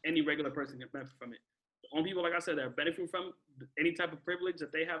any regular person can benefit from it. The only people, like I said, that are benefiting from any type of privilege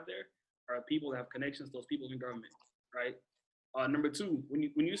that they have there are people that have connections to those people in government, right? Number two, when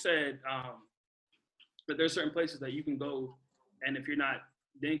you said that there's certain places that you can go, and if you're not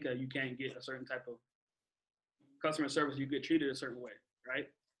Dinka, you can't get a certain type of customer service, you get treated a certain way, right?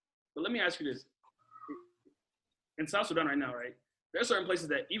 But let me ask you this. In South Sudan right now, right, there are certain places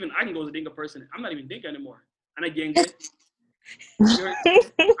that even I can go as a Dinka person, I'm not even Dinka anymore. And again,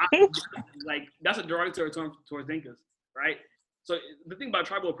 like that's a derogatory term towards Dinkas, right? So the thing about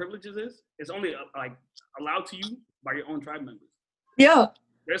tribal privileges is it's only like allowed to you by your own tribe members. Yeah.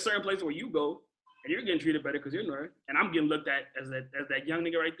 There's certain places where you go and you're getting treated better because you're Nuer, and I'm getting looked at as that young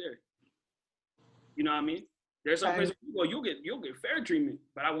nigga right there. You know what I mean? There's some places where you go, you'll get fair treatment,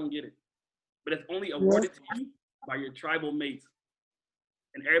 but I won't get it. But it's only awarded to you by your tribal mates,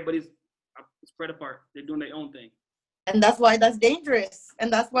 and everybody's spread apart. They're doing their own thing. And that's why that's dangerous.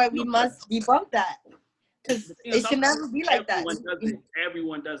 And that's why we must debunk that. Because it should never be like that.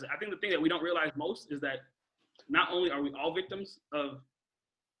 Everyone does it. I think the thing that we don't realize most is that not only are we all victims of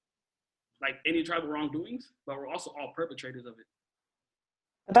like any tribal wrongdoings, but we're also all perpetrators of it.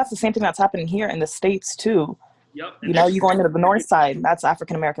 But that's the same thing that's happening here in the States too. Yep. You know, you go into the north side, that's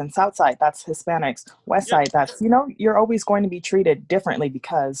African American. South side, that's Hispanics. West side, that's, you know, you're always going to be treated differently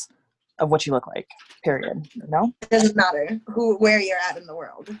because of what you look like, period. You know? It doesn't matter where you're at in the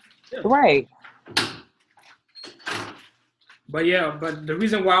world. Yeah. Right. But the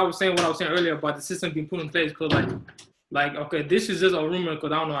reason why I was saying what I was saying earlier about the system being put in place, because like okay, this is just a rumor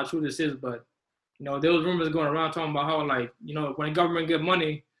because I don't know how true this is, but you know, there was rumors going around talking about how, like, you know, when the government get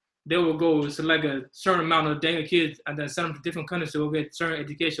money, they will go select a certain amount of Dinka kids and then send them to different countries to go get certain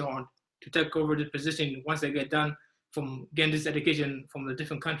education on to take over this position once they get done from getting this education from the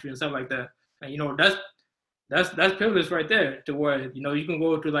different countries and stuff like that. And you know, that's privilege right there, to where, you know, you can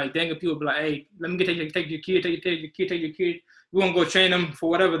go to like Dinka people, be like, hey, let me take your kid. We're gonna go train them for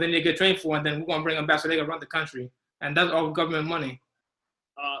whatever then they get trained for, and then we're gonna bring them back so they can run the country. And that's all government money.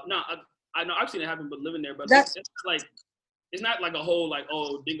 No, I know I've seen it happen, but living there, but it's not like a whole like,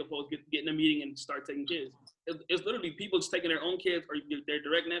 oh, Dinka folks get in a meeting and start taking kids. It's literally people just taking their own kids or their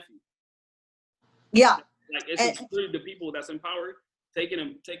direct nephew. Yeah. Like it's literally the people that's in power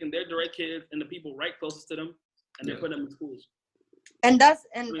taking their direct kids and the people right closest to them, and they're putting them in schools. And that's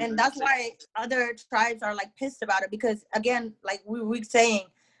why other tribes are like pissed about it, because again, like we were saying,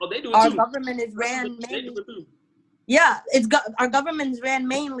 they do it our too. government is ran mainly. They do it too. Yeah, our government is ran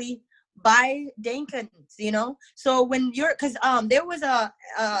mainly by Dinkans, you know. So when because there was I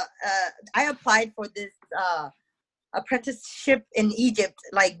applied for this apprenticeship in Egypt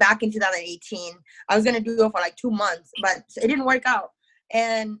like back in 2018. I was gonna do it for like 2 months, but it didn't work out.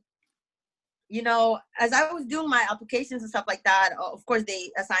 And you know, as I was doing my applications and stuff like that, of course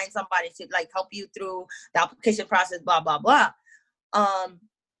they assigned somebody to like help you through the application process, blah blah blah.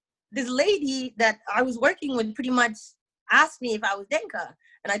 This lady that I was working with pretty much asked me if I was Dinka,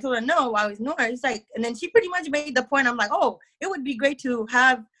 and I told her no, I was Noor. It's like, and then she pretty much made the point. I'm like, oh, it would be great to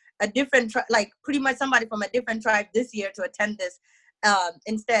have a different like pretty much somebody from a different tribe this year to attend this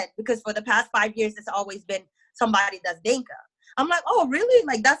instead, because for the past 5 years it's always been somebody that's Dinka. I'm like, oh, really?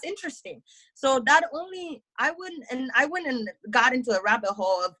 Like, that's interesting. So that I went and got into a rabbit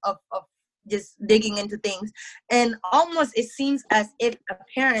hole of just digging into things. And almost it seems as if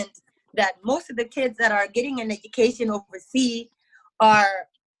apparent that most of the kids that are getting an education overseas are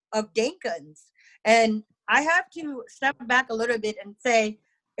of Dinkans. And I have to step back a little bit and say,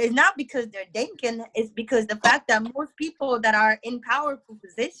 it's not because they're Dinkan, it's because the fact that most people that are in powerful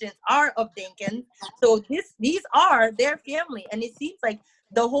positions are of Dinkan. So these are their family. And it seems like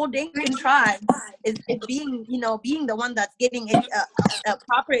the whole Dinkan tribe is being the one that's getting a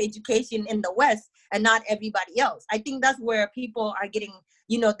proper education in the West and not everybody else. I think that's where people are getting,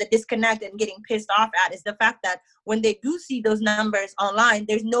 the disconnect and getting pissed off at, is the fact that when they do see those numbers online,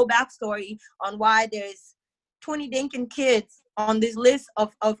 there's no backstory on why there's 20 Dinkan kids on this list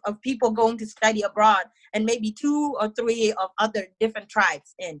of people going to study abroad, and maybe 2 or 3 of other different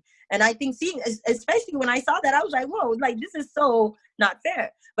tribes in. And I think seeing, especially when I saw that, I was like, whoa, like this is so not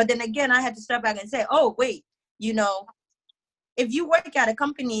fair. But then again, I had to step back and say, oh, wait, you know, if you work at a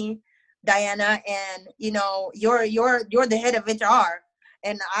company, Diana, and you know, you're the head of HR,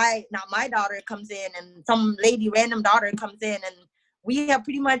 and now my daughter comes in, and some lady, random daughter comes in, and we have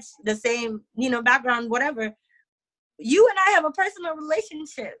pretty much the same, you know, background, whatever. You and I have a personal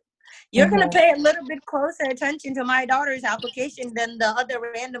relationship. You're going to pay a little bit closer attention to my daughter's application than the other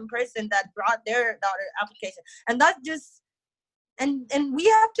random person that brought their daughter application. And that's just, and we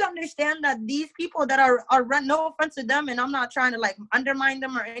have to understand that these people that are run, no offense to them, and I'm not trying to like undermine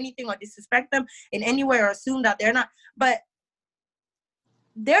them or anything or disrespect them in any way or assume that they're not, but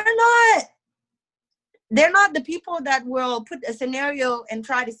they're not the people that will put a scenario and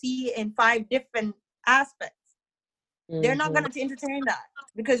try to see in 5 different aspects. They're not going to entertain that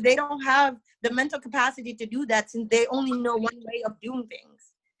because they don't have the mental capacity to do that, since they only know one way of doing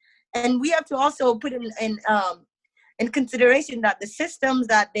things. And we have to also put in consideration that the systems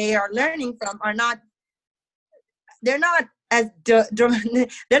that they are learning from are not, they're not as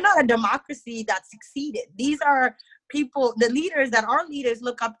they're not a democracy that succeeded. These are people, the leaders that our leaders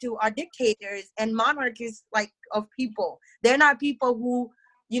look up to are dictators and monarchies, like, of people. They're not people who,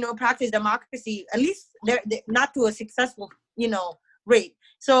 you know, practice democracy, at least they're not to a successful, you know, rate.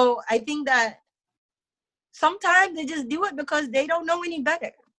 So I think that sometimes they just do it because they don't know any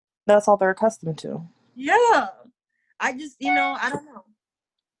better. That's all they're accustomed to. Yeah. I just, you know, I don't know.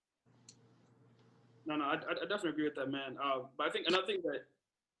 No, I definitely agree with that, man. But I think another thing that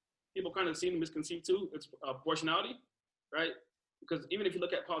people kind of seem to misconceive too is proportionality, right? Because even if you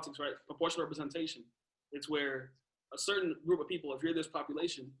look at politics, right, proportional representation, it's where a certain group of people, if you're this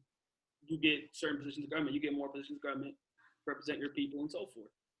population, you get certain positions of government, you get more positions of government, represent your people and so forth,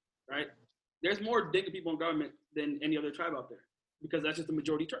 right? There's more Dinka people in government than any other tribe out there because that's just the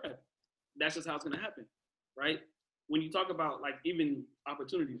majority tribe. That's just how it's going to happen, right? When you talk about like even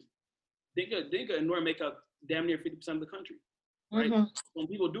opportunities, Dinka and Nuer make up damn near 50% of the country, right? Mm-hmm. When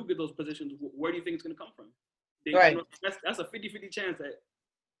people do get those positions, where do you think it's going to come from? Dinka, right. That's a 50-50 chance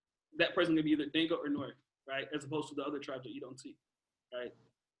that person can be either Dinka or Nuer, right? As opposed to the other tribes that you don't see, right?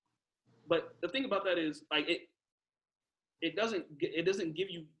 But the thing about that is, like, it doesn't give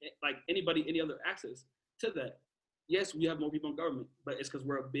you like anybody any other access to that. Yes, we have more people in government, but it's because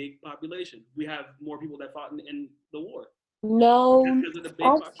we're a big population. We have more people that fought in the war. No,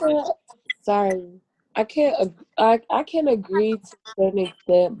 I can agree to a certain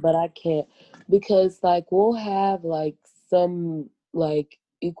extent, but I can't, because like we'll have like some like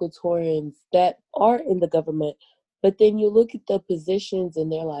Equatorians that are in the government, but then you look at the positions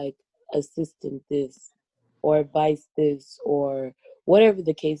and they're like assistant this or vice this or whatever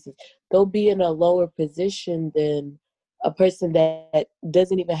the case is. They'll be in a lower position than a person that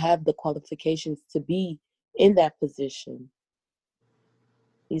doesn't even have the qualifications to be in that position.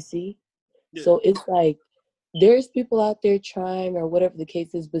 You see? Yeah. So it's like there's people out there trying or whatever the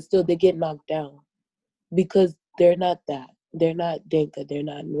case is, but still they get knocked down because they're not that. They're not Dinka. They're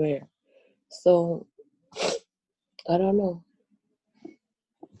not Nuer. So I don't know.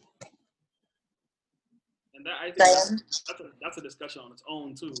 And that, I think that's a discussion on its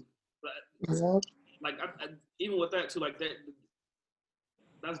own too. But like even with that too, like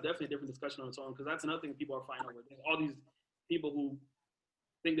that's definitely a different discussion on its own, because that's another thing people are fighting over. There's all these people who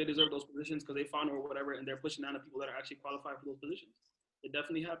think they deserve those positions because they found or whatever, and they're pushing down the people that are actually qualified for those positions. It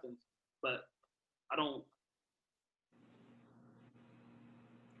definitely happens, but I don't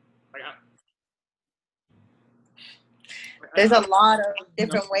like. There's a lot of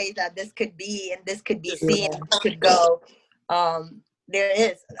different ways that this could be, and this could be seen, and this could go. There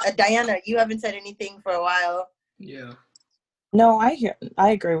is. Diana, you haven't said anything for a while. Yeah. No, I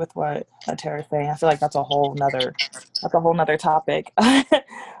agree with what Tara's saying. I feel like that's a whole nother topic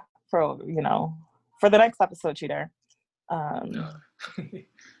for the next episode, Cheater. No.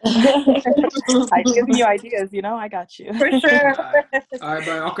 I'm giving you ideas, I got you. For sure. All right,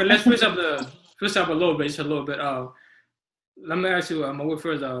 but okay, let's switch up a little bit, just a little bit. Let me ask you, Mawud,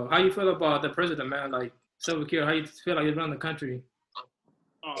 first, how you feel about the president, man? Like Salva Kiir, how you feel like he's running the country?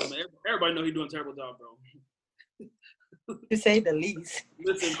 Oh man, everybody know he's doing a terrible job, bro. To say the least.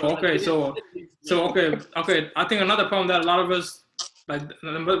 Listen, okay, so okay. I think another problem that a lot of us, like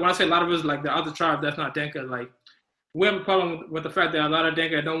when I say a lot of us, like the other tribe that's not Dinka, like we have a problem with the fact that a lot of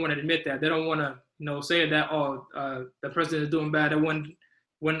Dinka don't want to admit that. They don't want to, say that the president is doing bad. And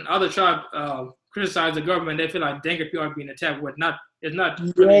when other tribe criticize the government, they feel like Dinka people are being attacked with not It's not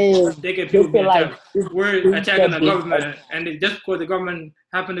really Yes, Dinka people they feel being like attacked. this We're Dinka attacking the big. government, and just because the government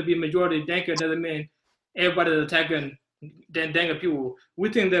happen to be majority Dinka doesn't mean everybody's attacking Dinka people. We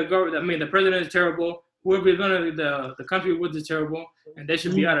think the government, I mean, the president is terrible. Whoever is running the country with is terrible, and they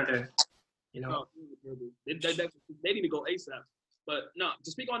should be out of there. You know. No, they need to go ASAP. But no,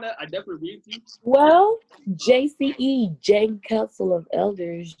 to speak on that, I definitely agree with you. Well, JCE, Jane Council of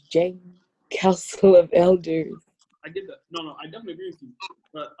Elders, Jane Council of Elders. I get that. No, I definitely agree with you.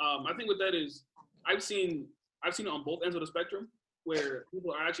 But I think what that is, I've seen it on both ends of the spectrum where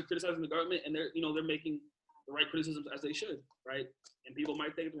people are actually criticizing the government and they're making the right criticisms as they should, right? And people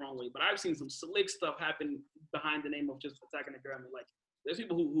might take it the wrong way. But I've seen some slick stuff happen behind the name of just attacking the government. Like there's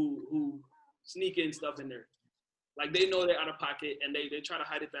people who sneak in stuff in there. Like they know they're out of pocket and they try to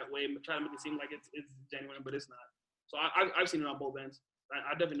hide it that way and try to make it seem like it's genuine, but it's not. So I've seen it on both ends.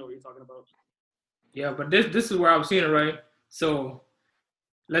 I definitely know what you're talking about. Yeah, but this is where I've seen it, right? So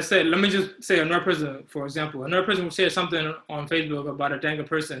let me just say another person, for example. Another person will say something on Facebook about a Dinka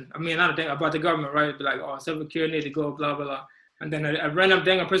person. I mean, not a Dinka, about the government, right? Be like, oh, self-care need to go, blah, blah, blah. And then a random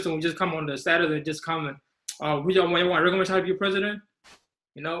Dinka person will just come on the status and just comment, oh, we don't want Rick to be president,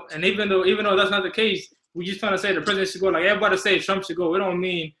 you know? And even though that's not the case, we just trying to say the president should go. Like everybody say Trump should go. We don't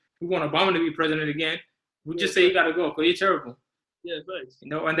mean we want Obama to be president again. We just say he got to go because he's terrible. Yeah, thanks. You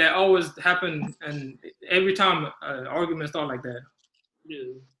know, and that always happen, and every time arguments start like that.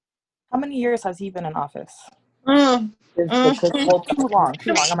 Yeah. How many years has he been in office? Well, Well, too long.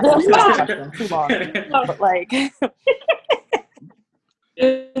 I'm gonna answer that question. Too long. But like,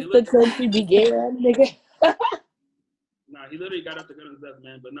 the country began, nigga. Nah, he literally got up to gun his death,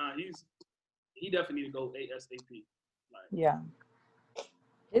 man. But nah, he definitely need to go ASAP. Like, yeah.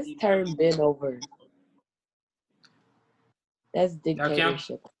 His term been over. That's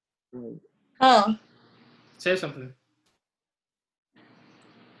dictatorship. Huh. Say something.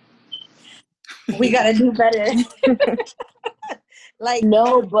 We gotta do better. Like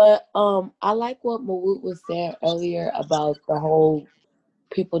No, but I like what Mawut was saying earlier about the whole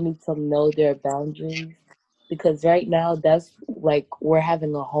people need to know their boundaries, because right now that's like we're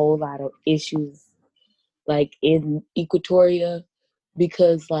having a whole lot of issues like in Equatoria,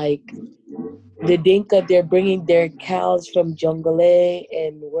 because like the Dinka, they're bringing their cows from Jongole,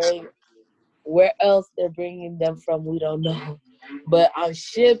 and where else they're bringing them from, we don't know. But on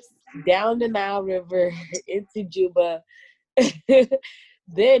ships down the Nile River into Juba,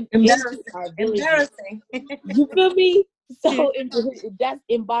 then into our villages. embarrassing. You feel me? So that's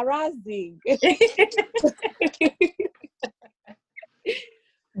embarrassing.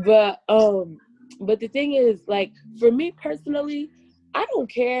 But the thing is, like, for me personally, I don't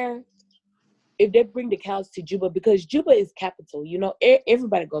care if they bring the cows to Juba, because Juba is capital. You know,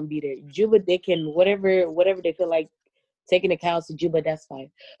 everybody gonna be there. Juba, they can whatever they feel like taking the cows to Juba, that's fine.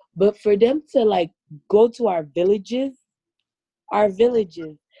 But for them to like go to our villages, I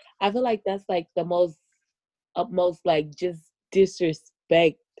feel like that's like the most utmost like just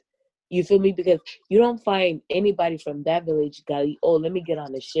disrespect. You feel me? Because you don't find anybody from that village, Gali, oh, let me get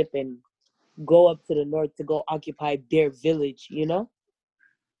on a ship and go up to the north to go occupy their village, you know?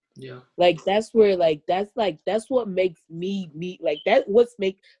 Yeah. Like that's where that's what makes me like that what's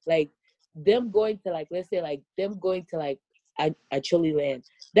make like them going to like, let's say like them going to like Acholi land.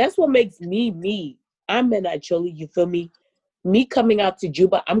 That's what makes me. I'm in Acholi, you feel me? Me coming out to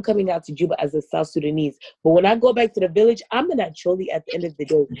Juba, I'm coming out to Juba as a South Sudanese. But when I go back to the village, I'm in Acholi at the end of the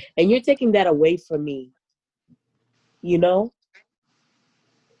day. And you're taking that away from me. You know?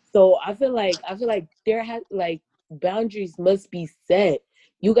 So I feel like there has like boundaries must be set.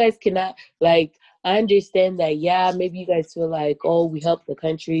 You guys cannot like, I understand that, yeah, maybe you guys feel like, oh, we help the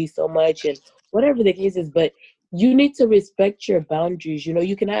country so much and whatever the case is, but you need to respect your boundaries. You know,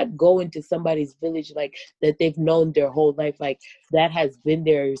 you cannot go into somebody's village like that they've known their whole life, like that has been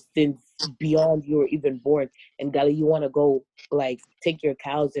there since beyond you were even born. And Gali, you want to go like take your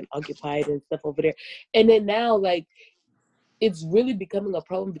cows and occupy it and stuff over there. And then now like it's really becoming a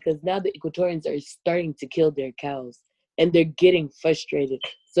problem because now the Equatorians are starting to kill their cows and they're getting frustrated.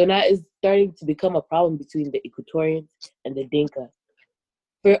 So now it's starting to become a problem between the Equatorians and the Dinka.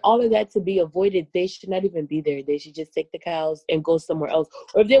 For all of that to be avoided, they should not even be there. They should just take the cows and go somewhere else.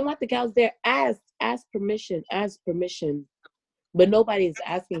 Or if they want the cows there, ask permission. But nobody is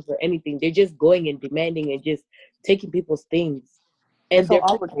asking for anything. They're just going and demanding and just taking people's things. And they're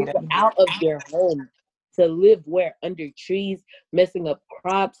putting people out of their home to live where? Under trees, messing up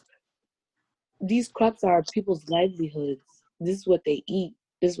crops. These crops are people's livelihoods. This is what they eat.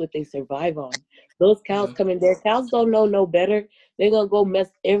 This is what they survive on. Those cows come in there. Cows don't know no better. They're gonna go mess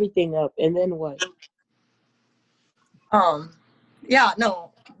everything up. And then what? Yeah,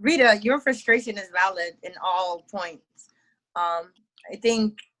 no, Rita, your frustration is valid in all points. I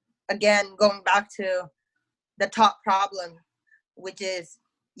think, again, going back to the top problem, which is,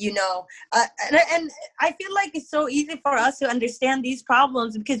 and I feel like it's so easy for us to understand these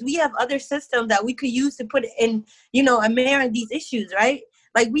problems because we have other systems that we could use to put in, America, these issues, right?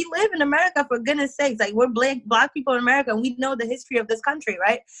 Like, we live in America, for goodness sakes. Like, we're black people in America, and we know the history of this country,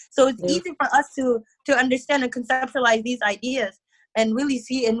 right? So it's Yeah. easy for us to understand and conceptualize these ideas and really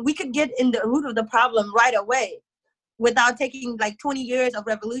see, and we could get in the root of the problem right away without taking like 20 years of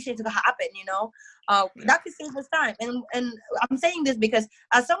revolution to happen, that could save us time. And I'm saying this because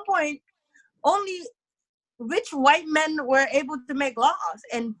at some point, only rich white men were able to make laws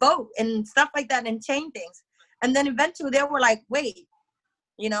and vote and stuff like that and change things. And then eventually they were like, wait,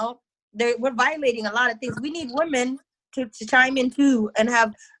 we're violating a lot of things. We need women to chime in too and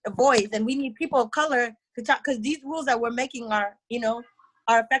have a voice. And we need people of color to talk, because these rules that we're making are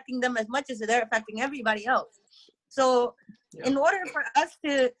affecting them as much as they're affecting everybody else. So in order for us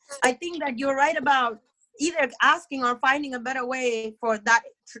to, I think that you're right about either asking or finding a better way for that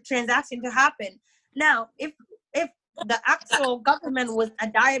transaction to happen. Now, if the actual government was a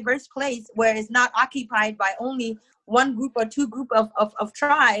diverse place where it's not occupied by only one group or two group of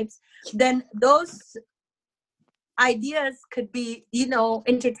tribes, then those ideas could be,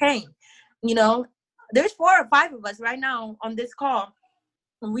 entertained. There's 4 or 5 of us right now on this call,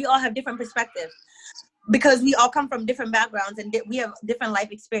 and we all have different perspectives because we all come from different backgrounds and we have different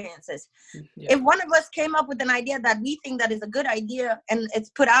life experiences. If one of us came up with an idea that we think that is a good idea and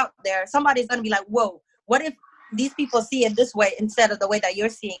it's put out there, somebody's going to be like, whoa, what if these people see it this way instead of the way that you're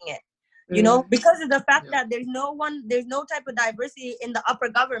seeing it? Because of the fact that there's no type of diversity in the upper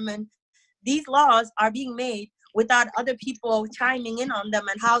government, these laws are being made without other people chiming in on them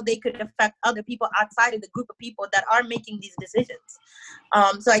and how they could affect other people outside of the group of people that are making these decisions.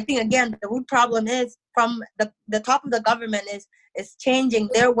 So I think, again, the root problem is from the top of the government is changing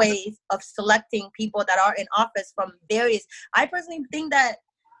their ways of selecting people that are in office from various. I personally think that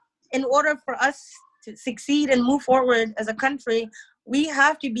in order for us to succeed and move forward as a country, we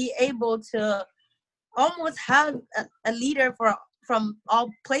have to be able to almost have a leader from all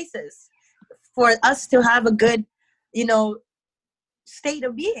places for us to have a good, state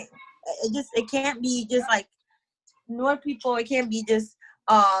of being. It can't be just like North people. It can't be just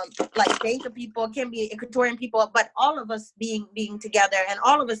like Dinka people. It can't be Equatorian people. But all of us being together and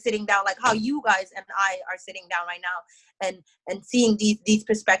all of us sitting down, like how you guys and I are sitting down right now, and seeing these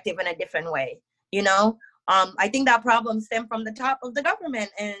perspective in a different way. I think that problem stem from the top of the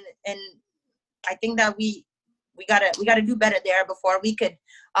government, and I think that we gotta do better there before we could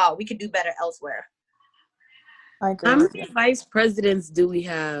do better elsewhere. I agree How with many you. vice presidents do we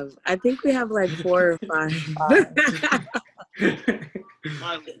have? I think we have like 4 or 5.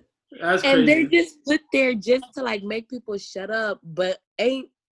 That's And they're crazy. just put there just to like make people shut up, but ain't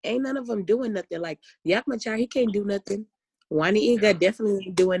none of them doing nothing. Like Yak Machar, he can't do nothing. Wani Iga definitely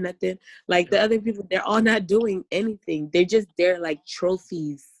ain't doing nothing. Like the other people, they're all not doing anything. They're just there like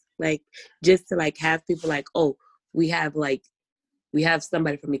trophies, like just to like have people like, oh, we have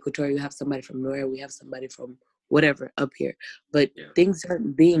somebody from Equatorial, we have somebody from Nora, we have somebody from whatever up here. But things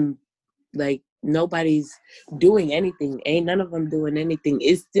aren't being like, nobody's doing anything. Ain't none of them doing anything.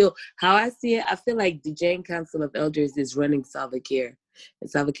 It's still, how I see it, I feel like the Jane Council of Elders is running Salva Kiir. And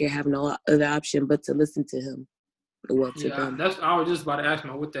Salva Kiir have no other option but to listen to him. Well, to them. I was just about to ask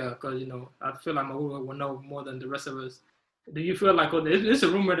Mahmoud that because I feel like Mahmoud will know more than the rest of us. Do you feel like it's a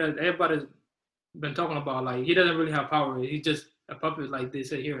rumor that everybody's been talking about? Like he doesn't really have power. He's just a puppet, like they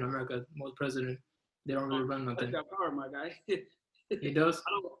say here in America. Most presidents, they don't really run nothing. He's got power, my guy. He does.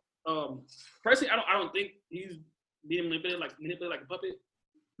 Personally, I don't think he's being manipulated like a puppet.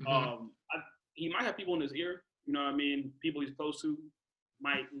 Mm-hmm. He might have people in his ear. You know what I mean? People he's close to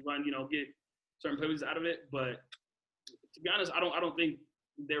might run, get certain privileges out of it. But to be honest, I don't think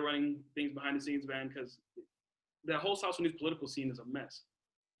they're running things behind the scenes, man, because the whole South Sudanese political scene is a mess.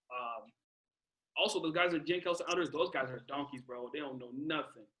 Also, the guys at Jane Council Elders, those guys are donkeys, bro. They don't know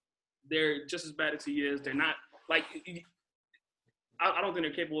nothing. They're just as bad as he is. They're not like. I don't think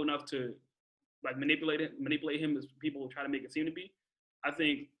they're capable enough to like manipulate him as people try to make it seem to be. I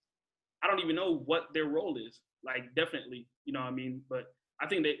think I don't even know what their role is. Like, definitely, you know what I mean? But I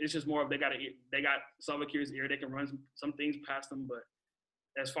think that it's just more of they got Salva Kiir's ear. They can run some things past them, but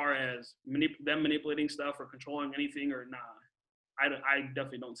as far as them manipulating stuff or controlling anything or I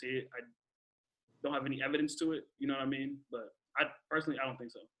definitely don't see it. I don't have any evidence to it. You know what I mean? But I don't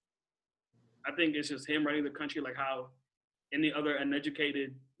think so. I think it's just him running the country like how any other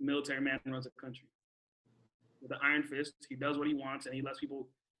uneducated military man runs a country. with an iron fist. He does what he wants, and he lets people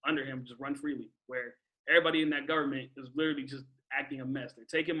under him just run freely. Where everybody in that government is literally just acting a mess. They're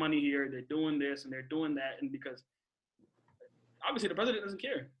taking money here, they're doing this, and they're doing that, and because obviously the president doesn't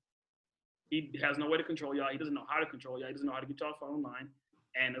care. He has no way to control y'all. He doesn't know how to control y'all. He doesn't know how to get y'all phone line.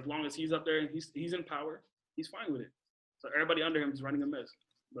 And as long as he's up there and he's in power, he's fine with it. So everybody under him is running a mess.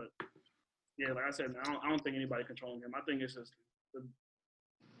 But yeah, like I said, I don't think anybody controlling him. I think it's just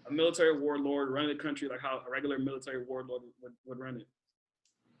a military warlord running the country like how a regular military warlord would run it.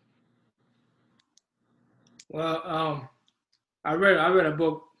 Well, I read a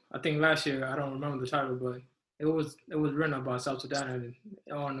book I think last year. I don't remember the title, but it was written about South Sudan, and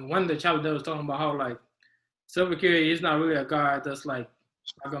on one of the chapters that was talking about how like Salva Kiir is not really a guy that's like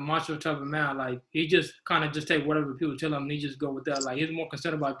a macho type of man. Like he just kind of just take whatever people tell him and he just go with that. Like he's more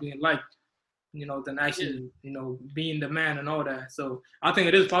concerned about being liked, than actually, being the man and all that. So I think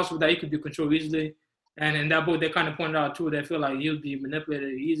it is possible that he could be controlled easily. And in that book, they kind of pointed out too, they feel like he'll be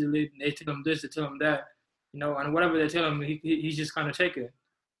manipulated easily. They tell him this, they tell him that, and whatever they tell him, he's just kind of take it.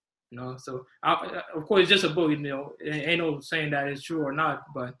 So of course, it's just a book. It ain't no saying that it's true or not.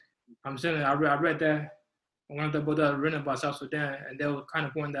 But I'm saying I read that one of the books that was written about South Sudan, and they were kind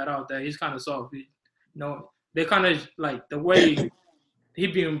of pointing that out that he's kind of soft. They kind of like the way he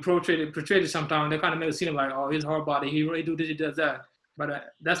being portrayed sometimes. They kind of make it seem like, oh, he's hard body. He really do this, he does that.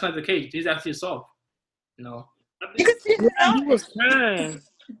 But that's not the case. He's actually soft. You can see He was trying.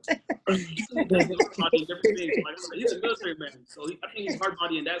 He's a military man, so I think he's hard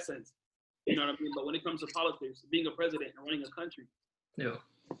body in that sense. You know what I mean? But when it comes to politics, being a president and running a country,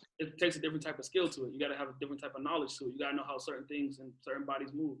 it takes a different type of skill to it. You got to have a different type of knowledge to it. You got to know how certain things and certain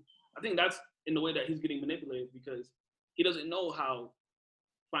bodies move. I think that's in the way that he's getting manipulated because he doesn't know how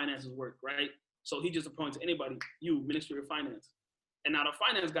finances work, right? So he just appoints anybody, you, Ministry of Finance. And now the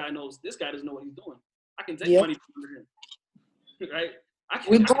finance guy knows this guy doesn't know what he's doing. I can take money from him, right?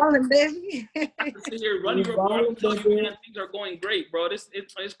 We balling, baby. I can sit here running your bar and tell you, man, things are going great, bro. It's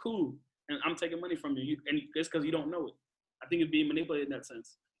cool. And I'm taking money from you. And it's because you don't know it. I think it's being manipulated in that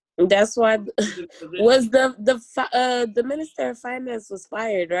sense. That's why was the Minister of Finance was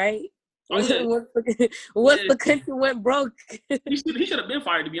fired, right? Oh, yeah. Once the country went broke. He should have been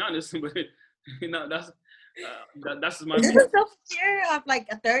fired, to be honest. But that's my. Isn't it so fear of like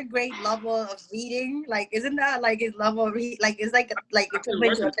a third grade level of reading? Like, isn't that like his level of like it's like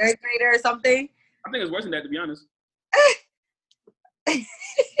it's a third grader or something? I think it's worse than that, to be honest.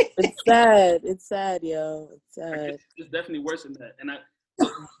 It's sad, yo. It's sad. It's definitely worse than that. And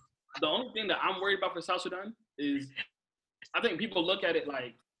the only thing that I'm worried about for South Sudan is, I think people look at it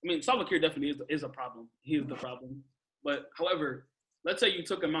like, Salva Kiir definitely is a problem. He is the problem. But however, let's say you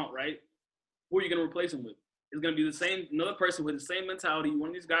took him out, right? Who are you going to replace him with? It's going to be another person with the same mentality. One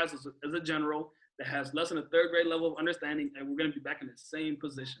of these guys is a general that has less than a third grade level of understanding, and we're going to be back in the same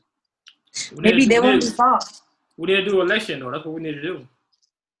position. Maybe they won't be soft. We need to do election, though. That's what we need to do.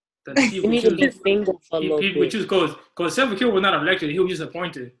 We need to be single for a little bit. We choose because Salva Kiir was not elected. He was just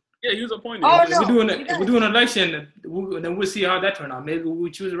appointed. Yeah, he was appointed. Oh, if we do an election, then we'll see how that turns out. Maybe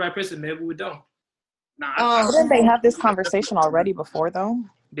we choose the right person. Maybe we don't. Didn't they have this conversation already before, though?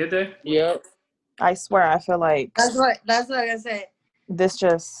 Did they? Yep. I swear, I feel like that's what I said.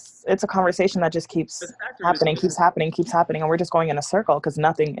 It's a conversation that just keeps happening, and we're just going in a circle because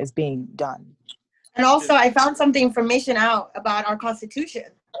nothing is being done. And also, I found some information out about our Constitution.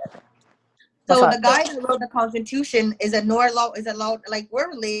 So the guy who wrote the Constitution is like we're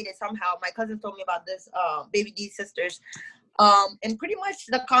related somehow. My cousin told me about this, Baby D's sisters. And pretty much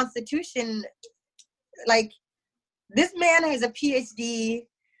the Constitution, like this man has a PhD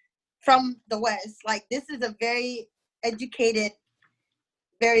from the West. Like this is a very educated,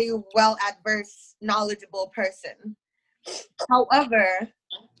 very well-adverse, knowledgeable person. However,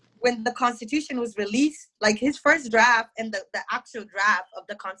 when the Constitution was released, like his first draft and the actual draft of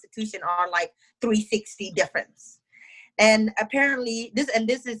the Constitution are like 360 difference. And apparently this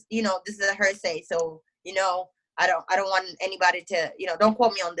is a hearsay. So, I don't want anybody to, don't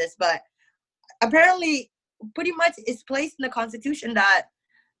quote me on this, but apparently pretty much it's placed in the Constitution that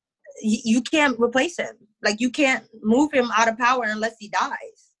you can't replace him. Like you can't move him out of power unless he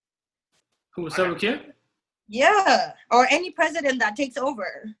dies. Who was Salva Kiir? Yeah, or any president that takes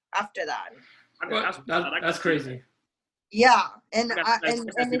over after that. That's crazy. Yeah, and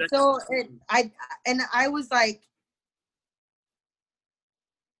I was like,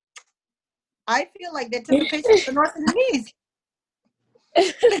 I feel like they took a picture of the North Vietnamese.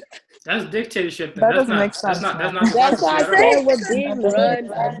 That's dictatorship. That doesn't make sense. That's why I said we're being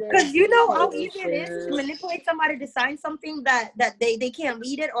run. Because you know how easy it is to manipulate somebody to sign something that they can't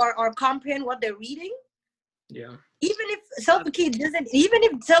read it or comprehend what they're reading. Yeah. Even if Salva Kiir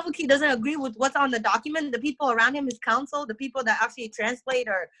doesn't agree with what's on the document, the people around him, his counsel, the people that actually translate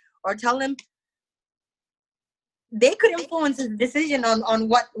or tell him, they could influence his decision on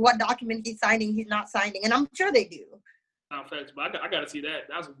what document he's signing, he's not signing, and I'm sure they do. Facts, but I gotta see that.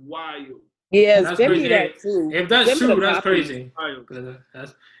 That's wild. Yeah, That's send crazy. me that too. If that's Send me true, the that's copy. crazy. Wild.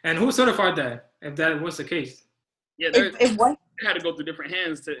 And who certified that? If that was the case. Yeah, If what? It had to go through different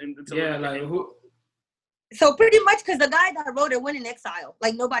hands to Yeah, like who? So pretty much because the guy that wrote it went in exile.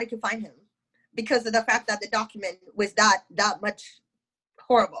 Like nobody could find him because of the fact that the document was that much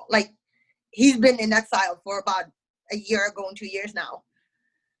horrible. Like he's been in exile for about a year, going 2 years now.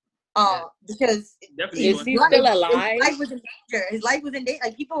 Because is he still alive? His life was in danger. His life was in danger.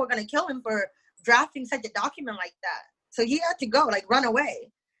 Like people were gonna kill him for drafting such a document like that. So he had to go, like run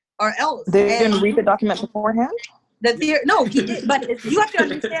away, or else. They didn't read the document beforehand. No, he did. But you have to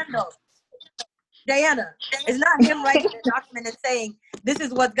understand though, Diana, it's not him writing the document and saying this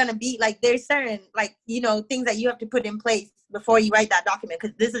is what's gonna be. Like there's certain things that you have to put in place before you write that document,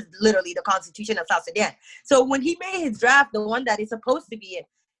 because this is literally the Constitution of South Sudan. So when he made his draft, the one that is supposed to be in,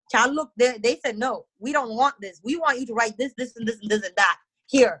 look, they said no, we don't want this. We want you to write this, this, and this, and this, and that.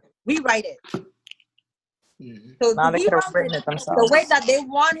 Here, rewrite it. Mm-hmm. So now they could have written it themselves. The way that they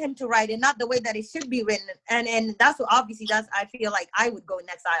want him to write it, not the way that it should be written. And that's what obviously I feel like I would go in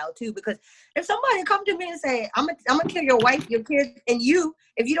exile too, because if somebody come to me and say, I'm gonna kill your wife, your kids, and you,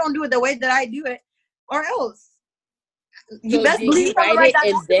 if you don't do it the way that I do it, or else. You So best believe I'm gonna write that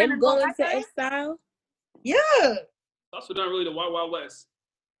and document then go into exile? Yeah. That's what done really the Wild Wild West.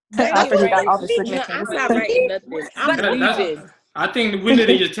 After he got all the signatures. I'm not writing nothing. I'm leaving. I think we need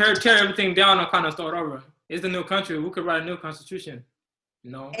to just tear everything down and kind of start over. It's a new country. We could write a new constitution.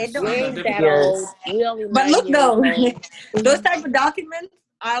 You know, It Where's don't that old? We only But look though, old. those type of documents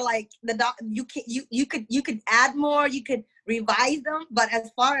are like you could add more, you could revise them, but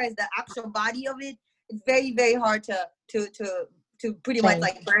as far as the actual body of it, it's very, very hard to pretty much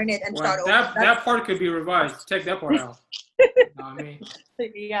like burn it and start over. That part could be revised. Take that part out. You know what I mean?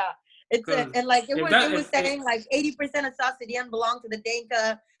 Yeah. It's and like it was saying like 80% of South Sudan belong to the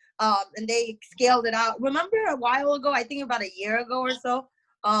Dinka, and they scaled it out. Remember a while ago, I think about a year ago or so,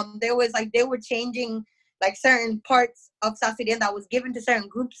 there was like they were changing like certain parts of South Sudan that was given to certain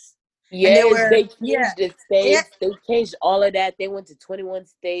groups. Yeah, they changed the states. Yeah. They changed all of that. They went to 21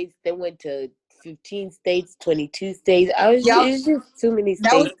 states. They went to 15 states, 22 states. It's just too many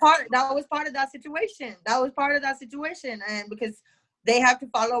states. That was part of that situation. And because they have to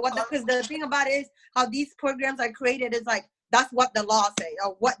follow because the thing about it is how these programs are created is like, that's what the law say,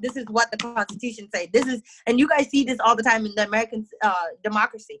 or this is what the Constitution say. And you guys see this all the time in the American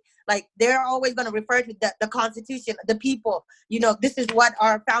democracy. Like they're always going to refer to the Constitution, the people. You know, this is what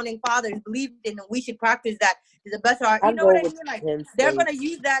our founding fathers believed in, and we should practice that to the best of our. You know what I mean? Like they're going to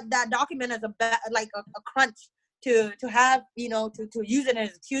use that document as a crunch to have to use it as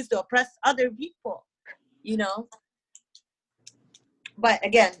an excuse to oppress other people. You know. But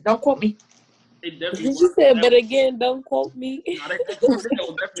again, don't quote me. You said, but again, don't quote me. No, that was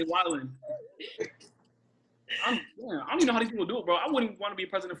definitely wilding. I don't even know how these people do it, bro. I wouldn't want to be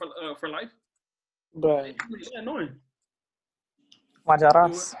president for life. Bro. It's annoying.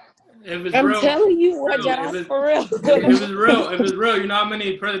 Guajaras. I'm telling you, Guajaras for real. If it's real, you know how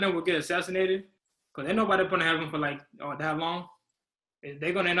many presidents will get assassinated? Because ain't nobody gonna have them for like that long.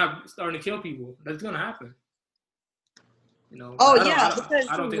 They're gonna end up starting to kill people. That's gonna happen. You know. Because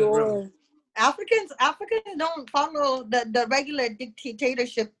I don't think it's real. Africans don't follow the regular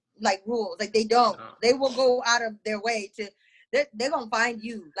dictatorship like rules. Like they don't. No. They will go out of their way to. They're gonna find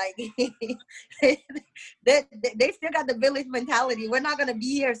you. Like they still got the village mentality. We're not gonna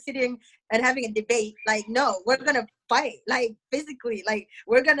be here sitting and having a debate. Like no, we're gonna fight. Like physically. Like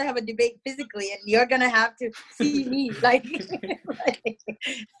we're gonna have a debate physically, and you're gonna have to see me. Like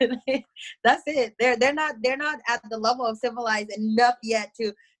that's it. They're not at the level of civilized enough yet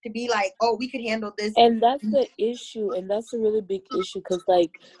to be like, oh, we could handle this. And that's the issue, and that's a really big issue, because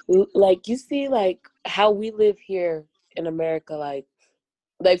like you see like how we live here in America, like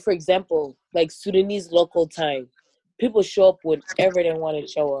for example, like Sudanese local time, people show up whenever they want to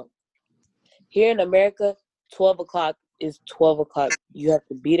show up. Here in America, 12 o'clock is 12 o'clock. You have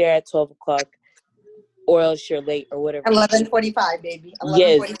to be there at 12 o'clock, or else you're late or whatever. 11:45, baby.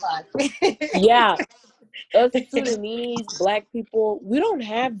 11:45. Yes. Yeah. Us Sudanese, Black people, we don't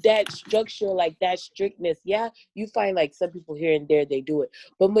have that structure, like that strictness. Yeah, you find like some people here and there, they do it.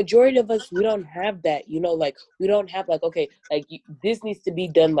 But majority of us, we don't have that, like we don't have like, okay, like this needs to be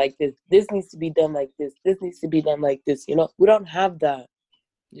done like this. This needs to be done like this. This needs to be done like this. We don't have that.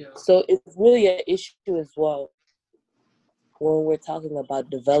 Yeah. So it's really an issue as well when we're talking about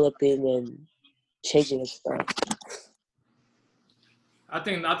developing and changing stuff. I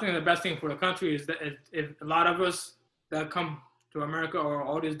think the best thing for the country is that if a lot of us that come to America or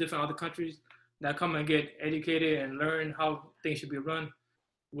all these different other countries that come and get educated and learn how things should be run,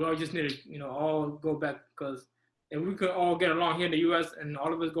 we all just need to all go back, because if we could all get along here in the U.S. and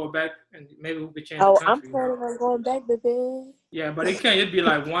all of us go back, and maybe we could change the Oh, I'm country. planning on going back, baby. Yeah, but it can't just be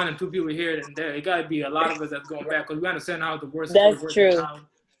like 1 and 2 people here and there. It got to be a lot of us that's going back, because we understand how the worst That's situation true. now.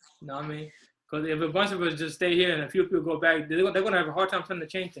 You know what I mean? Because if a bunch of us just stay here and a few people go back, they're going to have a hard time trying to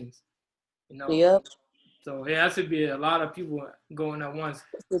change things. Yep. So it has to be a lot of people going at once.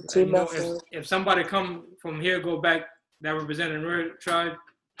 It's a team if somebody come from here, go back, that represent a tribe,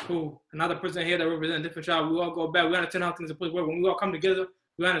 cool. Another person here that represent a different tribe, we all go back. We understand how things are supposed to work. When we all come together,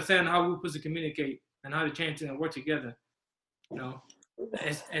 we understand how we're supposed to communicate and how to change things and work together.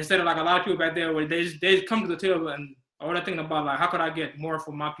 Instead of like a lot of people back there where they just come to the table and all they're thinking about, like, how could I get more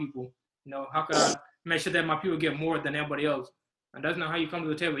for my people? How could I make sure that my people get more than everybody else? And that's not how you come to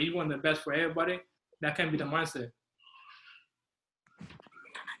the table. You want the best for everybody. That can't be the mindset.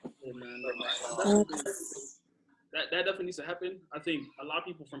 Yeah, man. That definitely needs to happen. I think a lot of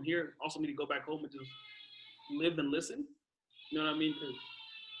people from here also need to go back home and just live and listen. You know what I mean? Because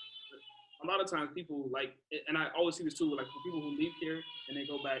a lot of times people and I always see this too, like people who leave here and they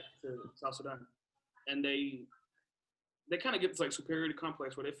go back to South Sudan, and they kind of get this like superiority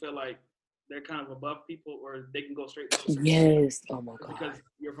complex where they feel like they're kind of above people, or they can go straight to the Yes. Oh my God. Because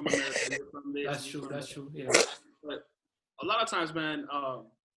you're from America, you're from this. That's true. Yeah. But a lot of times, man,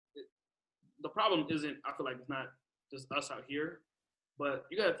 the problem isn't. I feel like it's not just us out here, but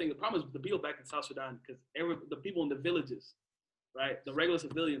you got to think the problem is the people back in South Sudan, because the people in the villages, right, the regular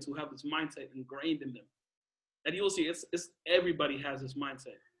civilians who have this mindset ingrained in them, and you'll see it's everybody has this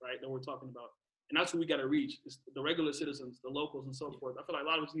mindset, right, that we're talking about. And that's who we got to reach. It's the regular citizens, the locals, and so forth. I feel like a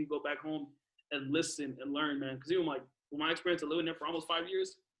lot of us need to go back home and listen and learn, man. Because even like with my experience of living there for almost 5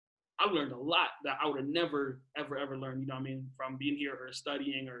 years, I learned a lot that I would have never, ever, ever learned. You know what I mean? From being here or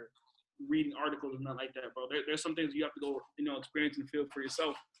studying or reading articles and nothing like that, bro. There's some things you have to go, experience and feel for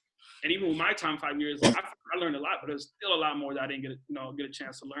yourself. And even with my time, 5 years, I learned a lot, but there's still a lot more that I didn't get a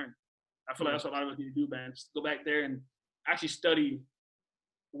chance to learn. I feel like that's what a lot of us need to do, man. Just go back there and actually study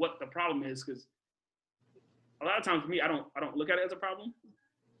what the problem is, because a lot of times for me, I don't look at it as a problem,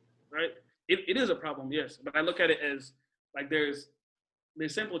 right? It is a problem, yes, but I look at it as like there's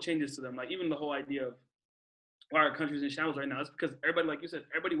simple changes to them. Like even the whole idea of why our country's in shambles right now is because everybody, like you said,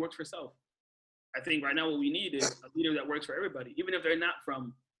 everybody works for self. I think right now what we need is a leader that works for everybody, even if they're not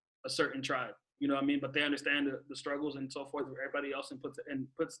from a certain tribe. You know what I mean? But they understand the struggles and so forth of everybody else and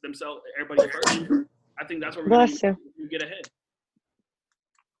puts themselves, everybody first. I think that's what we're going to get ahead.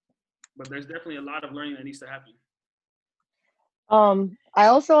 But there's definitely a lot of learning that needs to happen. I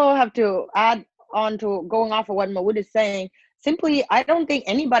also have to add on to going off of what Mawood is saying. Simply, I don't think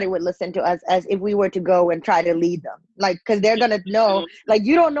anybody would listen to us as if we were to go and try to lead them. Like, because they're gonna know, like,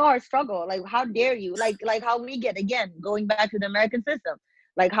 you don't know our struggle. Like, how dare you? Like how we get, again, going back to the American system.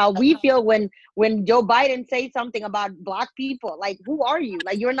 Like how we feel when Joe Biden says something about Black people. Like, who are you?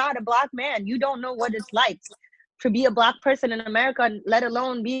 Like, you're not a Black man. You don't know what it's like to be a Black person in America, let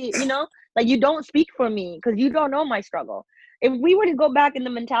alone be, like, you don't speak for me because you don't know my struggle. If we were to go back in the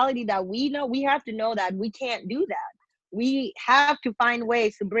mentality that we know, we have to know that we can't do that. We have to find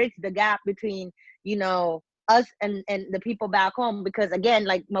ways to bridge the gap between, us and the people back home. Because again,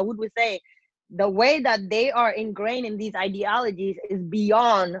 like Mawood was saying, the way that they are ingrained in these ideologies is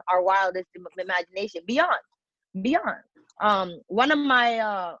beyond our wildest imagination. Beyond. One of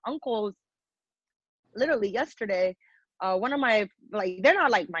my uncles, literally yesterday, one of my, like, they're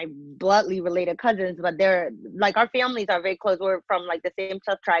not like my bloodly related cousins, but they're like, our families are very close. We're from like the same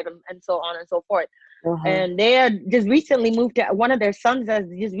tribe and so on and so forth. And they had just recently moved to, one of their sons has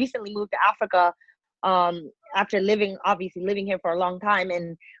just recently moved to Africa, after living here for a long time.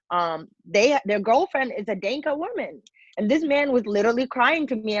 And their girlfriend is a Dinka woman. And this man was literally crying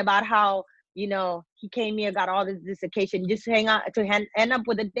to me about how, he came here, got all this occasion just to hang out, to end up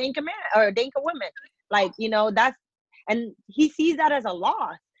with a Dinka man or a Dinka woman. Like, that's, and he sees that as a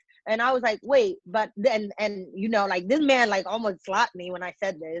loss. And I was like, wait, but then, and like, this man like almost slapped me when I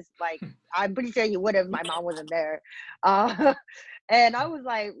said this. Like, I'm pretty sure he would have, my mom wasn't there. And I was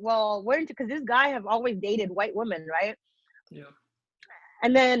like, well, because this guy have always dated white women, right? Yeah.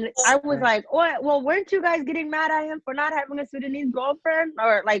 And then I was like, well, weren't you guys getting mad at him for not having a Sudanese girlfriend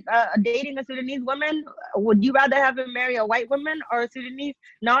or like dating a Sudanese woman? Would you rather have him marry a white woman or a Sudanese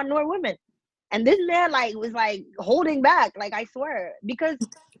non-Noor woman? And this man like was like holding back, like I swear, because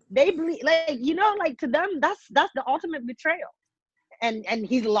they believe, like, you know, like to them that's the ultimate betrayal. And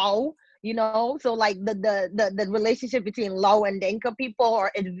he's low, you know, so like the relationship between low and Dinka people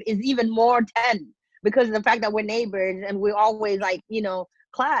is even more tense because of the fact that we're neighbors and we always like, you know,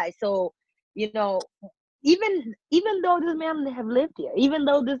 clash. So, you know, even though this man have lived here, even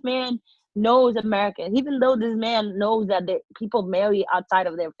though this man knows Americans, even though this man knows that people marry outside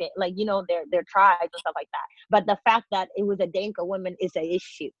of their like, you know, their tribes and stuff like that, but the fact that it was a Dinka woman is an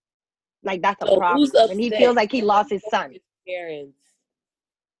issue. Like that's a So problem, who's upset? and he feels like he lost his son. His parents.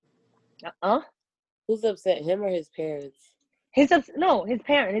 Uh-uh. Who's upset, him or his parents? His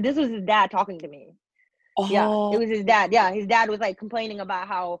parent. This was his dad talking to me. Yeah, it Oh, was his dad. Yeah, his dad was like complaining about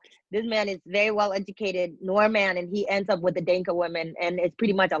how this man is very well educated, Noor man, and he ends up with the Dinka women, and it's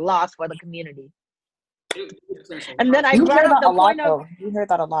pretty much a loss for the community. And then I You brought hear up that the a lot, point of though. You hear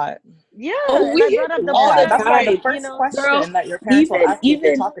that a lot. yeah, oh, and we I hear brought up it the all Yeah, the point that's of why like, the time, you first know, girl. question that your parents will ask you if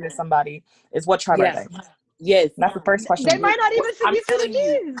you're Even talking to somebody is, what tribe are yes, they? yes. That's the first they question. might not even I'm be telling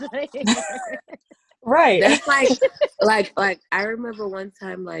you, Sudanese. Right. that's like I remember one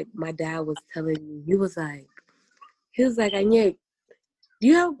time, like my dad was telling me, he was like, Anya, do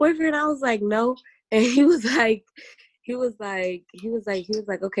you have a boyfriend? I was like, no. And he was like,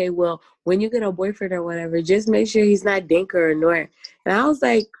 okay, well, when you get a boyfriend or whatever, just make sure he's not Dinka or Nuer. And I was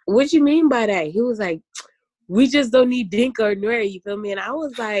like, what you mean by that? He was like, we just don't need Dinka or Nuer, you feel me? And I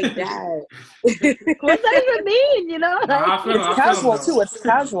was like, Dad. What's that even mean? You know, No, like It's I feel him casual, though. too. It's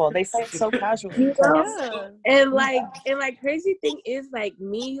casual. They say it so casually. You know? yeah. And like crazy thing is like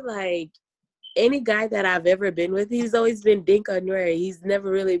me, like any guy that I've ever been with, he's always been Dinka or Nuer. He's never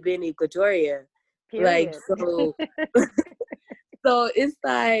really been Equatoria. Like Period. so it's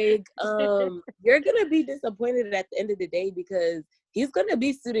like you're gonna be disappointed at the end of the day because he's gonna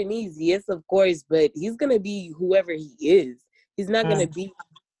be Sudanese, yes, of course, but he's gonna be whoever he is. He's not gonna be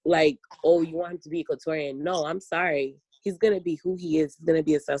like, oh, you want him to be Equatorian. No, I'm sorry. He's gonna be who he is. He's gonna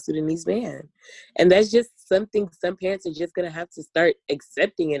be a South Sudanese man. And that's just something some parents are just gonna have to start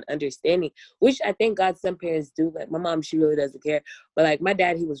accepting and understanding, which I thank God some parents do. Like my mom, she really doesn't care. But like my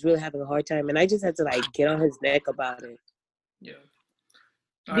dad, he was really having a hard time and I just had to like get on his neck about it. Yeah.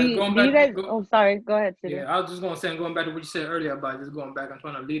 Do you guys? Oh, sorry. Go ahead, City. Yeah, I was just gonna say, going back to what you said earlier about just going back and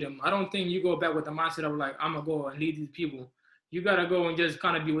trying to lead them. I don't think you go back with the mindset of like, I'm gonna go and lead these people. You gotta go and just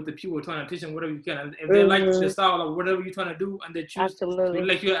kind of be with the people, trying to teach them whatever you can. And if they like the style of whatever you're trying to do, and they choose to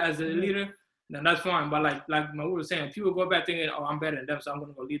elect you as a leader, then that's fine. But like Mawu was saying, people go back thinking, oh, I'm better than them, so I'm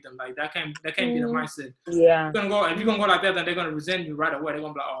gonna go lead them. Like that can't be the mindset. Yeah. If you're gonna go like that, then they're gonna resent you right away. They're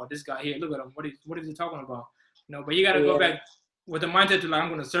gonna be like, oh, this guy here, look at him. What is he talking about? You know, but you gotta go back with the mindset to like, I'm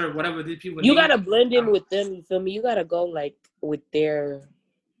gonna serve whatever these people you need. Gotta blend in with them, you feel me? You gotta go like with their,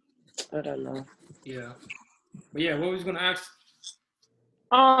 I don't know. Yeah. But yeah, what was you gonna ask?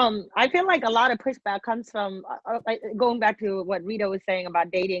 I feel like a lot of pushback comes from going back to what Rita was saying about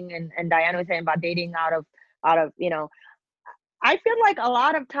dating and Diana was saying about dating out of, you know, I feel like a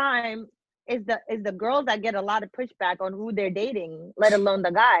lot of time is the girls that get a lot of pushback on who they're dating, let alone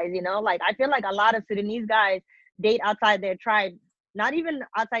the guys, you know. Like I feel like a lot of Sudanese guys date outside their tribe, not even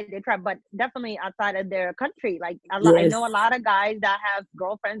outside their tribe, but definitely outside of their country. Like I know a lot of guys that have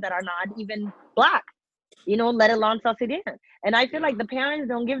girlfriends that are not even Black, you know, let alone South Sudan. And I feel like the parents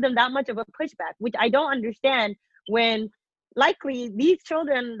don't give them that much of a pushback, which I don't understand, when likely these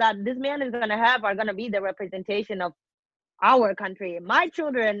children that this man is going to have are going to be the representation of our country. My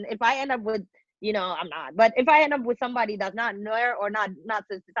children, if I end up with, you know, I'm not, but if I end up with somebody that's not Nuer or not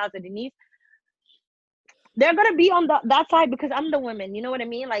South Sudanese, they're gonna be on that side because I'm the woman. You know what I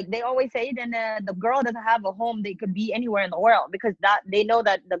mean? Like they always say, then the girl doesn't have a home. They could be anywhere in the world because that they know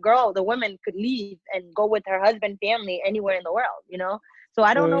that the woman could leave and go with her husband, family anywhere in the world. You know. So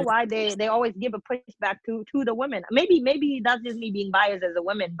I don't know why they always give a pushback to the women. Maybe that's just me being biased as a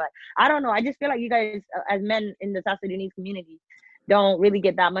woman, but I don't know. I just feel like you guys, as men in the South Sudanese community, don't really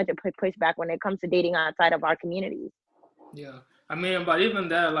get that much of pushback when it comes to dating outside of our communities. Yeah, I mean, but even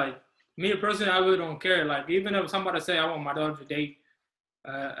that, like me personally, I really don't care. Like even if somebody say I want my daughter to date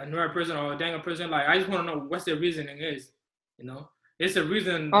a Nuer person or a Dinka person, like I just want to know what's their reasoning is. You know, it's a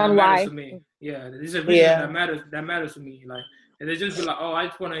reason that matters to me. Yeah, it's a reason that matters to me. Like, and they just be like, oh, I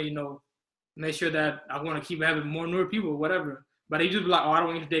just want to, you know, make sure that I want to keep having more Nuer people, whatever. But they just be like, oh, I don't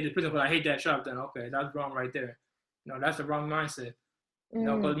want you to date this person because I hate that shop. Then okay, that's wrong right there. You know, that's the wrong mindset. You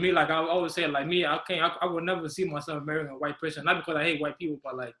know, because me, like I always say, like me, I would never see myself marrying a white person, not because I hate white people,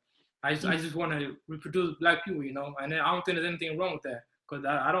 but like I just want to reproduce Black people, you know, and then I don't think there's anything wrong with that because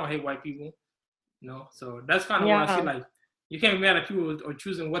I don't hate white people, you know. So that's kind of what I see. Like you can't be mad at people or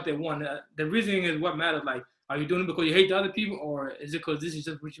choosing what they want. The reasoning is what matters. Like, are you doing it because you hate the other people, or is it because this is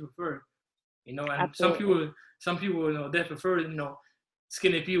just what you prefer? You know, and Absolutely. some people, you know, they prefer, you know,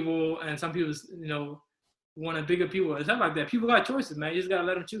 skinny people, and some people, you know, want bigger people. It's not like that. People got choices, man. You just gotta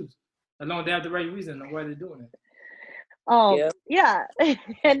let them choose, as long as they have the right reason on why they're doing it. Yeah.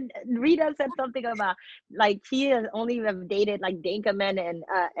 And Rita said something about like she has only have dated like Dinka men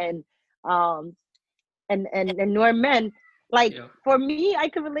and Noor men. Like for me, I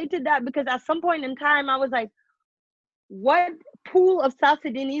could relate to that because at some point in time I was like, what pool of South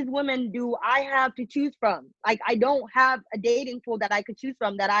Sudanese women do I have to choose from? Like I don't have a dating pool that I could choose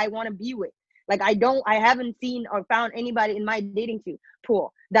from that I want to be with. Like I haven't seen or found anybody in my dating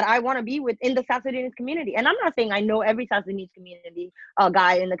pool that I want to be with in the South Sudanese community. And I'm not saying I know every South Sudanese community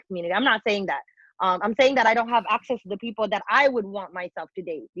guy in the community. I'm not saying that. I'm saying that I don't have access to the people that I would want myself to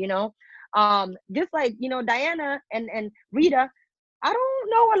date, you know? Just like, you know, Diana and Rita, I don't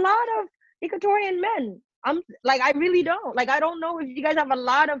know a lot of Equatorian men. I'm like, I really don't. Like, I don't know if you guys have a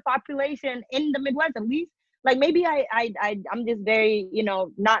lot of population in the Midwest, at least. Like, maybe I'm just very, you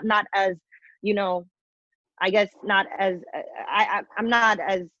know, not as, you know, I guess not as I'm not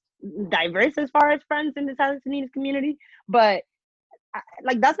as diverse as far as friends in the South Sudanese community, but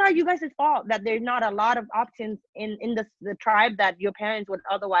like that's not you guys' fault that there's not a lot of options in the tribe that your parents would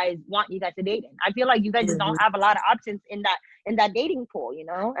otherwise want you guys to date in. I feel like you guys just don't have a lot of options in that dating pool, you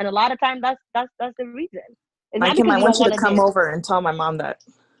know, and a lot of times that's the reason. It's not Mike, because I you want don't you want to to come date. over and tell my mom that.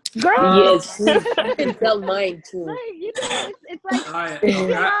 Girl, Yes, please. You can tell mine too. like, you know, it's like All right,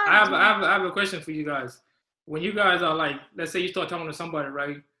 okay. I have a question for you guys. When you guys are like, let's say you start talking to somebody,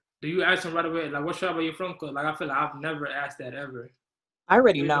 right? Do you ask them right away, like, what tribe are you from? Cause like I feel like I've never asked that ever. I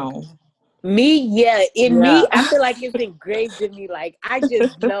already know. Me, yeah. In me, Yeah. I feel like it's engraved in me. Like I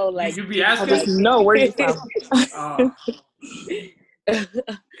just know, like You be I asking? just know where you from.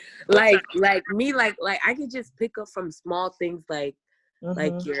 like me, like I could just pick up from small things like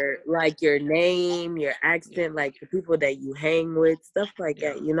your name, your accent, like the people that you hang with, stuff like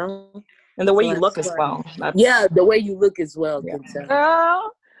that, you know. And the way So you look as well. Yeah, the way you look as well. Yeah. Can tell.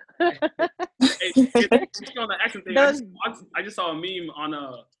 girl. Hey, on the accent thing, I just saw a meme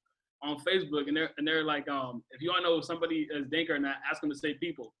on Facebook, and they're like, if you want to know if somebody is Dinka or not, ask them to say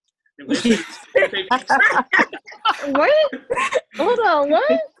people. If they say What? Hold on,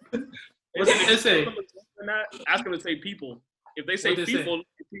 what? What did they say? Not, ask them to say people. If they say What they people,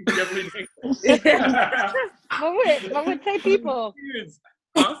 definitely Dinka. But what say people?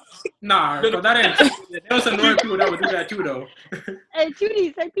 Huh? Nah, but that ain't. There was some Northern people that would do that too, though. Hey,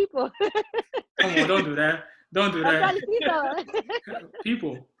 Judy, say people. Come on, don't do that. Don't do that.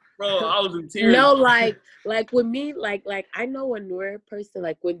 People. Bro, I was in tears. No, like with me, like I know a newer person,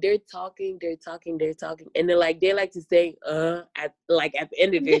 like when they're talking, and then like they like to say at the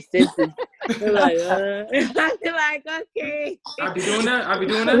end of their sentence. They're like I feel like okay. I be doing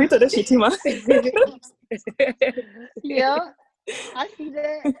that. Rita, this is too much. Yeah, I see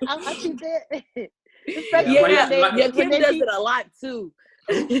that. I see that. Yeah, Kim does it a lot too.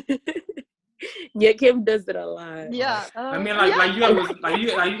 Yeah, Kim does it a lot. Yeah, I mean, like you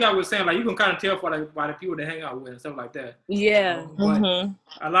guys were saying, like you can kind of tell by the people they hang out with and stuff like that. Yeah. But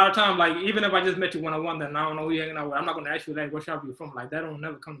a lot of times, like even if I just met you one-on-one, then I don't know who you're hanging out with, I'm not gonna ask you like what tribe you're from. Like that don't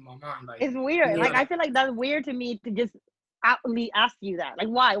never come to my mind. Like it's weird. Like I feel like that's weird to me to just outly ask you that. Like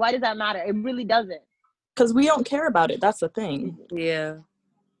why? Why does that matter? It really doesn't. Because we don't care about it. That's the thing. Yeah.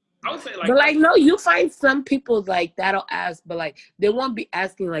 I would say but like no, you find some people like that'll ask, but like they won't be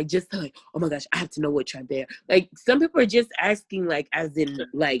asking like just like, oh my gosh, I have to know what tribe they are. Like some people are just asking like as in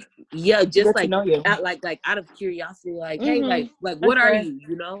like just like like out of curiosity, like hey, like what are you?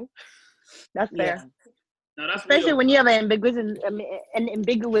 You know? That's fair. No, that's especially real. when you have an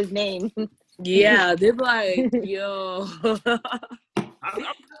ambiguous name. Yeah, they're like, yo. I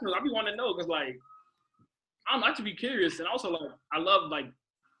be wanting to know because like I like to be curious, and also like I love like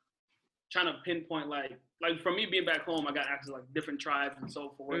trying to pinpoint like for me being back home, I got access to like different tribes and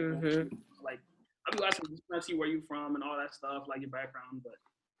so forth. Like I be asking, just trying to see where you from and all that stuff, like your background. But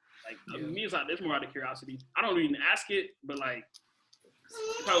like me, it's like it's more out of curiosity. I don't even ask it, but like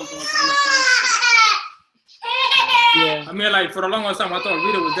probably yeah. I mean, like for the longest time, I thought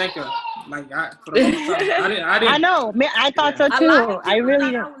Rita was Dinka. Like for the longest time, I didn't. I know. I thought so too. I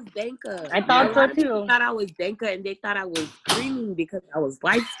really thought I was Dinka. I thought so too. Thought I was Dinka, and they thought I was screaming because I was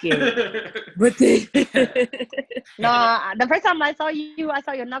light skinned. But they... No, the first time I saw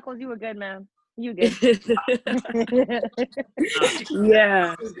your knuckles. You were good, man. You good.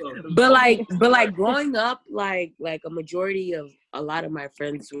 Yeah. So, But growing up, like a majority of a lot of my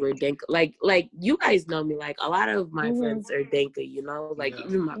friends were Dinka. Like you guys know me. Like a lot of my friends are Dinka. You know, like Yeah.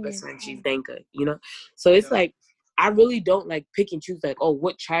 even my best friend, she's Dinka. You know, so it's Yeah. like I really don't like pick and choose. Like, oh,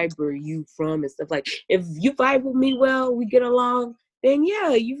 what tribe are you from and stuff. Like, if you vibe with me well, we get along. Then yeah,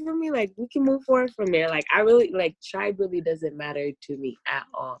 you feel me? Like we can move forward from there. Like I really like tribe really doesn't matter to me at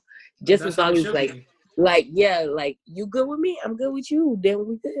all. Just That's as how long it as should be. like yeah, like you good with me, I'm good with you. Then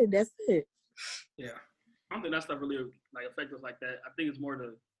we good. That's it. Yeah. I don't think that stuff really like affects us like that. I think it's more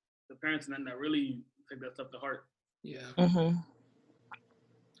the parents and them that really take that stuff to heart. Yeah. Mm-hmm.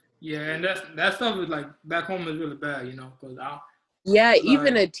 Yeah, and that stuff is like back home is really bad, you know, because Yeah,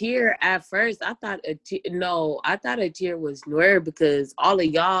 even like a tear at first. I thought I thought a tear was Noir because all of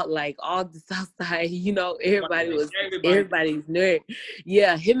y'all, like all the South Side, you know, Everybody. everybody's Noir.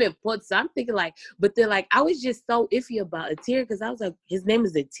 Yeah, him and Putz. So I'm thinking like, but then like I was just so iffy about a tear because I was like, his name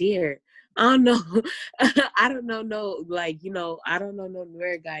is a tear. I don't know. I don't know no like, you know, I don't know no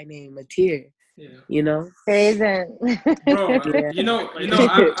Noir guy named a tear, yeah. you know? There isn't. Bro, Yeah.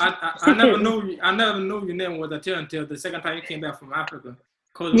 I never knew your name was until the second time you came back from Africa.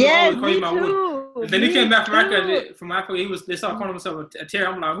 Cause we Yes, always call you me my wood. too. And then he came Me back from too. Africa. They started calling himself a tear.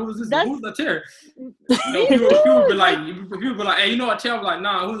 I'm like, who's this? That's Who's a tear? You know, me people too. be like, hey, you know a tear? I'm like,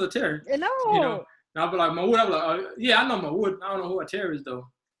 nah, who's a tear? You know, No. and I'll be like, my wood. I'm like, yeah, I know my wood. I don't know who a tear is though.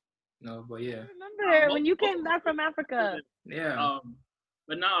 No, but yeah, I remember when you Most came back from Africa. yeah.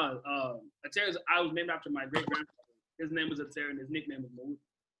 But nah, Ater I was named after my great grandfather. His name was Ater and his nickname was Maud.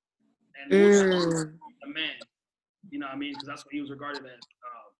 And Maud was a man, you know what I mean? Because that's what he was regarded as.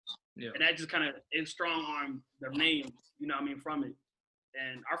 Yeah. And that just kind of it strong armed the name, you know what I mean, from it.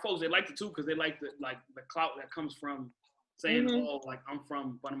 And our folks, they liked it too because they liked the clout that comes from saying, oh, like I'm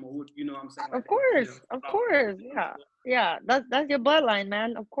from Banamawood, you know what I'm saying? Like, Of course, yeah. of course, yeah, yeah. That's your bloodline,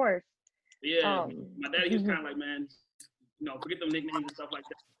 man. Of course. Yeah, my dad, he was kind of like, man, you know, forget them nicknames and stuff like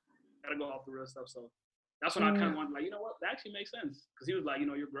that. Gotta go off the real stuff. So that's when I kind of wanted, like, you know what, that actually makes sense because he was like, you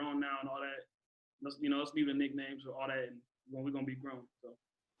know, you're grown now and all that. Let's leave the nicknames or all that, and when we're gonna be grown. So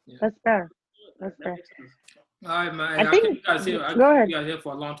Yeah. That's fair. That's that fair. makes sense. All right, man. I I think. keep you guys here. Go ahead. You guys here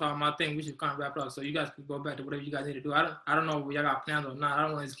for a long time. I think we should kind of wrap it up so you guys can go back to whatever you guys need to do. I don't know if y'all got plans or not. I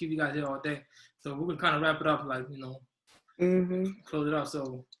don't want to keep you guys here all day. So we can kind of wrap it up, like, you know, close it up.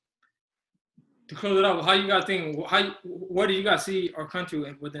 So to close it up, how you guys think? Where do you guys see our country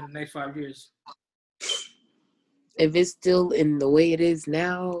within the next 5 years? If it's still in the way it is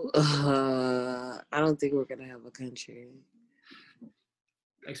now, I don't think we're gonna have a country.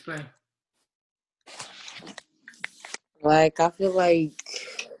 Explain. Like I feel like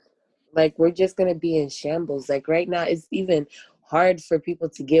we're just gonna be in shambles. Like right now, it's even hard for people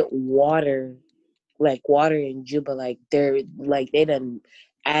to get water, like water in Juba. Like they done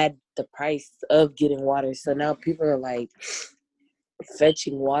add the price of getting water, so now people are like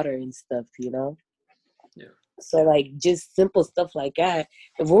fetching water and stuff. You know. Yeah. So like just simple stuff like that.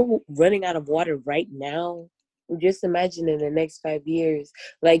 If we're running out of water right now, just imagine in the next 5 years.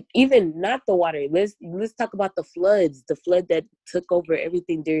 Like even not the water. Let's talk about the floods. The flood that took over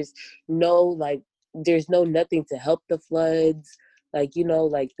everything. There's no nothing to help the floods. Like, you know,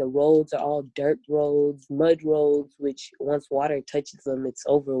 like the roads are all dirt roads, mud roads, which once water touches them, it's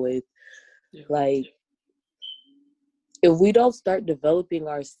over with. Yeah. Like if we don't start developing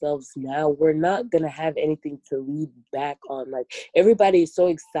ourselves now, we're not going to have anything to lead back on. Like, everybody is so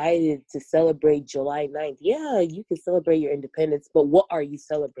excited to celebrate July 9th. Yeah, you can celebrate your independence, but what are you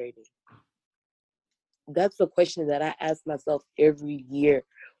celebrating? That's the question that I ask myself every year.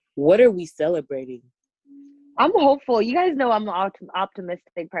 What are we celebrating? I'm hopeful. You guys know I'm an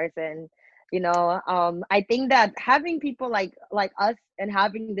optimistic person. I think that having people like us and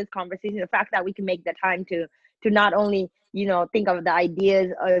having this conversation, the fact that we can make the time to not only think of the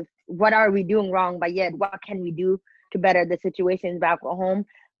ideas of what are we doing wrong, but yet what can we do to better the situations back at home.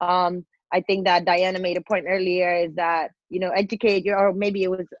 I think that Diana made a point earlier is that educate your, or maybe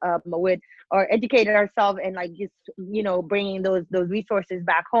it was Mawid, or educate ourselves and like just bringing those resources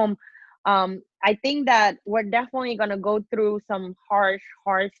back home. I think that we're definitely going to go through some harsh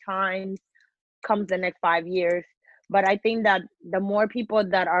times comes the next 5 years. But I think that the more people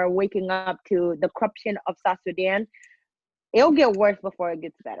that are waking up to the corruption of South Sudan, it'll get worse before it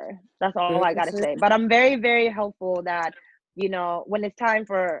gets better. That's all I got to say. But I'm very, very hopeful that, when it's time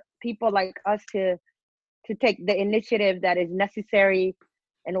for people like us to take the initiative that is necessary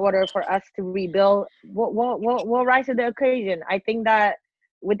in order for us to rebuild, we'll rise to the occasion. I think that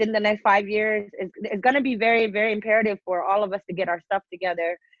within the next 5 years, it's going to be very, very imperative for all of us to get our stuff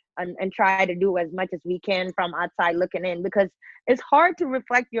together and try to do as much as we can from outside looking in, because it's hard to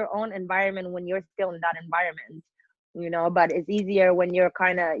reflect your own environment when you're still in that environment, but it's easier when you're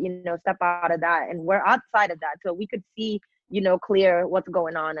kind of, step out of that, and we're outside of that, so we could see, clear what's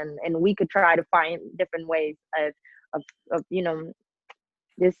going on, and we could try to find different ways of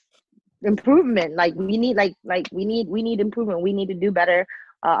this improvement. Like we need we need improvement. We need to do better.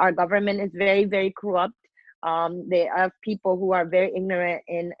 Our government is very, very corrupt. They have people who are very ignorant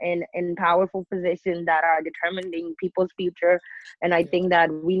in powerful positions that are determining people's future, and I think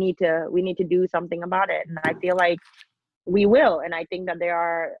that we need to do something about it, and I feel like we will, and I think that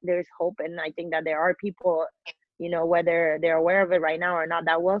there's hope, and I think that there are people, whether they're aware of it right now or not,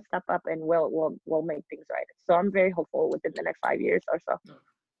 that will step up and will make things right. So I'm very hopeful within the next 5 years or so.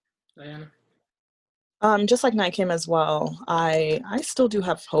 Diana? Just like Night as well, I still do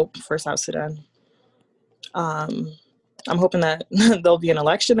have hope for South Sudan. I'm hoping that there'll be an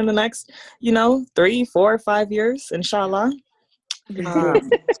election in the next, 3, 4, 5 years, inshallah.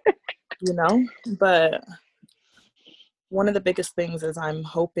 But one of the biggest things is I'm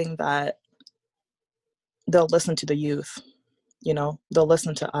hoping that they'll listen to the youth, they'll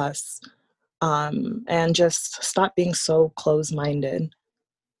listen to us, and just stop being so close-minded,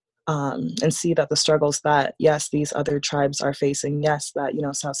 and see that the struggles that, yes, these other tribes are facing, yes, that,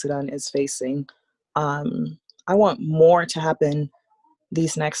 South Sudan is facing. I want more to happen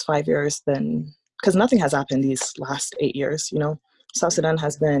these next 5 years than, because nothing has happened these last 8 years, South Sudan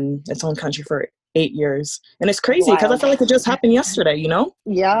has been its own country for 8 years. And it's crazy because I feel like it just happened yesterday,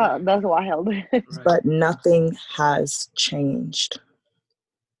 Yeah, that's wild. But nothing has changed,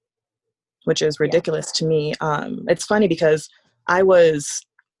 which is ridiculous to me. It's funny because I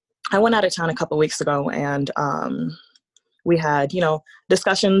went out of town a couple weeks ago, and we had,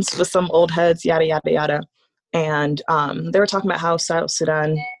 discussions with some old heads, yada, yada, yada. And they were talking about how South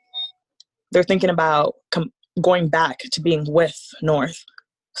Sudan, they're thinking about going back to being with North.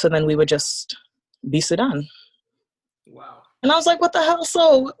 So then we would just be Sudan. Wow. And I was like, what the hell?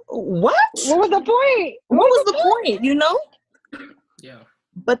 So what? What was the point? What was the point, Yeah.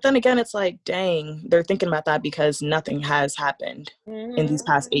 But then again, it's like, dang, they're thinking about that because nothing has happened in these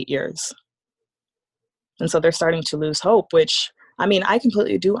past 8 years. And so they're starting to lose hope, which, I mean, I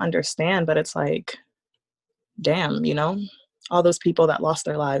completely do understand, but it's like, damn, all those people that lost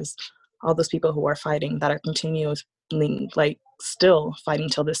their lives, all those people who are fighting, that are continually, like, still fighting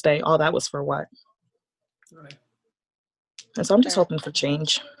till this day, all that was for what? Right. And so I'm just hoping for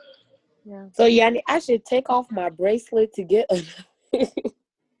change. Yeah. So, Yanni, I should take off my bracelet to get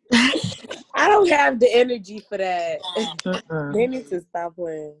I don't have the energy for that. They need to stop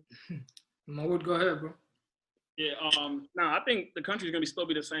playing. Mahmoud, go ahead, bro. Yeah, no, I think the country's gonna still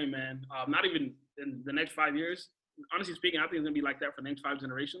be the same, man. Not even in the next 5 years. Honestly speaking, I think it's gonna be like that for the next 5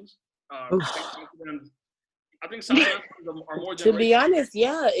 generations. I think South Africans are more generational. To be honest,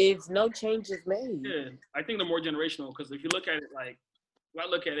 yeah, if no change is made. Yeah, I think they're more generational, because if you look at it, like, what I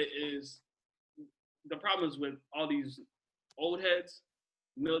look at it is, the problem is with all these old heads,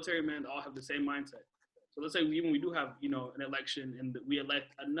 military men, all have the same mindset. So let's say even we do have, an election, and we elect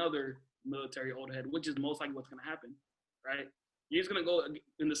another military old head, which is most likely what's going to happen, right? You're just going to go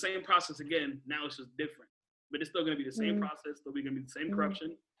in the same process again. Now it's just different, but it's still going to be the same process. Still going to be the same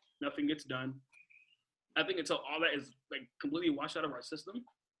corruption. Nothing gets done. I think until all that is like completely washed out of our system,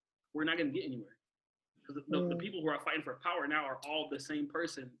 we're not going to get anywhere. Because the people who are fighting for power now are all the same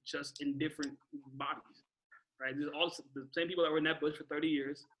person, just in different bodies, right? These are all the same people that were in that bush for 30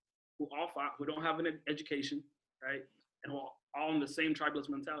 years, who all fought, who don't have an education, right? And who are all in the same tribalist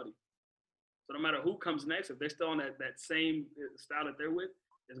mentality. So no matter who comes next, if they're still on that same style that they're with,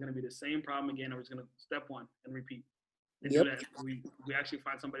 it's going to be the same problem again, and we're just going to step one and repeat. And do that. We actually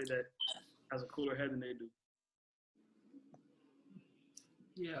find somebody that has a cooler head than they do.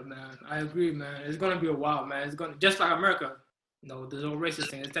 Yeah, man, I agree, man. It's gonna be a while, man. It's gonna, just like America, this whole racist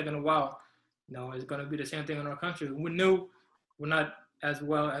thing. It's taking a while. It's gonna be the same thing in our country. We knew we're not as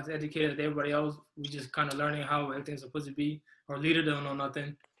well as educated as everybody else. We just kind of learning how everything's supposed to be. Our leader don't know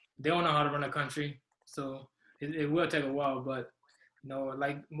nothing. They don't know how to run a country. So it will take a while, but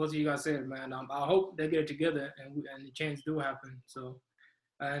like most of you guys said, man, I hope they get it together and the change do happen. So,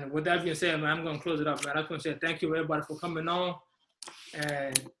 and with that being said, man, I'm gonna close it up, man. I just want to say thank you everybody for coming on.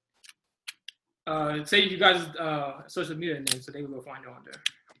 And say you guys' social media names so they can go find you on there.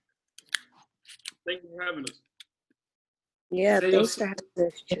 Thank you for having us. Yeah, say thanks for having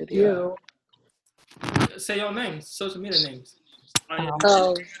us, Judy. Say your names, social media names.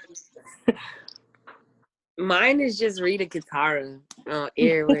 Oh. Mine is just Rita Katara.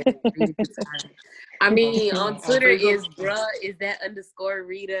 Everywhere, Rita Katara. I mean, on Twitter is bruh, is that underscore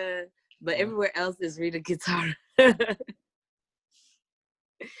Rita, but everywhere else is Rita Katara.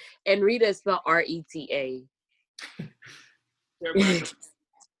 And Rita is spelled Reta.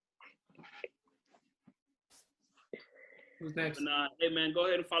 Who's next? And, hey man, go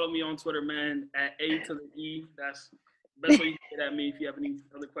ahead and follow me on Twitter, man, at A to the E. That's the best way you can get at me if you have any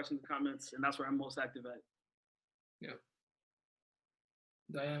other questions or comments, and that's where I'm most active at. Yeah.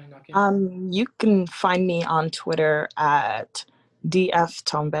 Diana, you can find me on Twitter at DF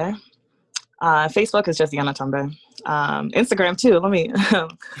Tombe. Facebook is just Diana Tombe. Instagram too. Let me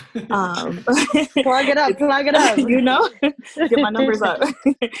plug it up. You know, get my numbers up.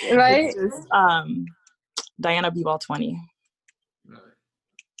 Right? It's just Diana B-Ball 20.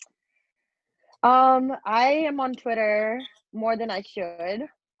 I am on Twitter more than I should.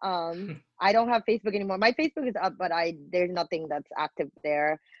 I don't have Facebook anymore. My Facebook is up, but there's nothing that's active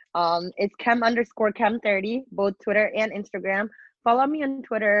there. It's Chem_Chem30, both Twitter and Instagram. Follow me on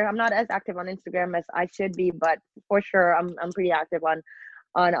Twitter. I'm not as active on Instagram as I should be, but for sure I'm pretty active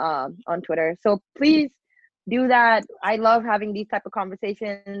on Twitter. So please do that. I love having these type of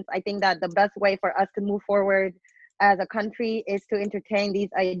conversations. I think that the best way for us to move forward as a country is to entertain these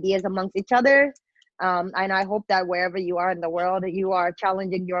ideas amongst each other. And I hope that wherever you are in the world, you are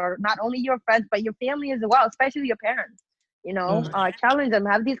challenging not only your friends, but your family as well, especially your parents. You know, challenge them,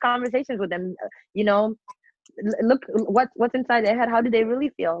 have these conversations with them. You know, look what's inside their head. How do they really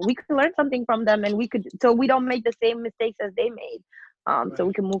feel? We could learn something from them, and so we don't make the same mistakes as they made. So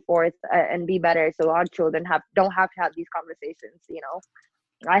we can move forward and be better. So our children don't have to have these conversations. You know,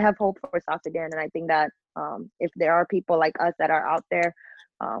 I have hope for South Sudan, and I think that if there are people like us that are out there,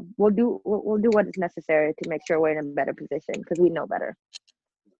 we'll do what is necessary to make sure we're in a better position because we know better.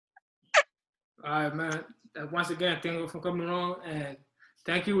 All right, man. Once again, thank you for coming on, and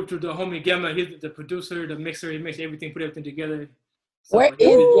thank you to the homie Gemma. He's the producer, the mixer. He makes everything, put everything together. So where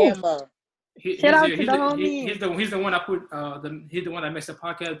is Gemma? Shout out to the homie. He's the one I put. He's the one that makes the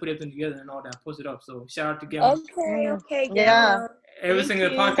podcast, put everything together, and all that. Post it up. So shout out to Gemma. Okay, Gemma. Yeah. Every single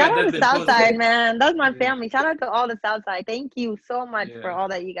podcast. Shout out to Southside, man. That's my family. Shout out to all the Southside. Thank you so much for all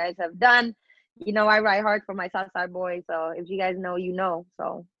that you guys have done. You know, I write hard for my Southside boys. So if you guys know, you know.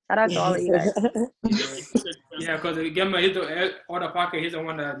 So shout out to all of you guys. Yeah, because Gemma, all the podcast, he's the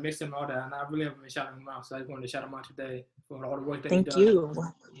one that makes him all that, and I really haven't been shouting him out. So I just wanted to shout him out today for all the work that he does. Thank you.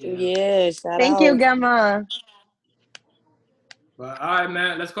 Yeah, shout out. Thank you, Gemma. But all right,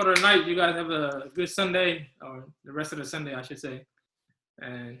 man, let's call it a night. You guys have a good Sunday, or the rest of the Sunday, I should say.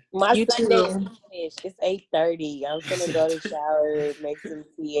 And my Sunday is finished. It's 8:30. I'm gonna go to shower, make some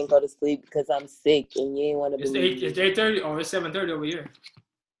tea, and go to sleep because I'm sick, and you ain't want to believe it's 8:30 or it's 7:30 over here.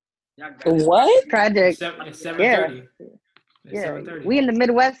 What? Tragic. It's 7:30. Yeah. 7:30. We in the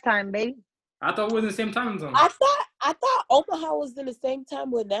Midwest time, baby. I thought we was in the same time zone. I thought Omaha was in the same time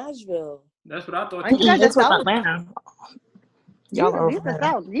with Nashville. That's what I thought. You guys are South. Atlanta. Y'all are in the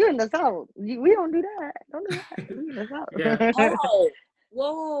South. You in the South. We don't do that. Don't do that. We in the South. Yeah. Oh.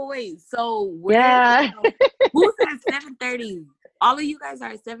 Whoa, wait. So who said 7:30? All of you guys are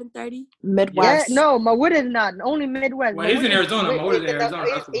at 7:30? Midwest. Yeah, no, Mawud is not. Only Midwest. Well, he's in Arizona. Mawud is in Arizona.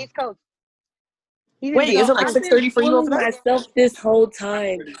 East Coast. Wait, is it like 6:30 for you over there? Myself this whole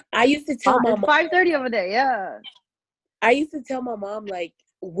time. I used to tell my mom 5:30 over there. Yeah. I used to tell my mom like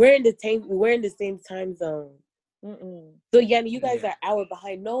we're in the same time zone. So yeah, you guys are an hour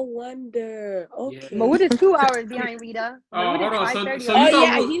behind. No wonder. Okay. Mawud is 2 hours behind Rita. Hold on. So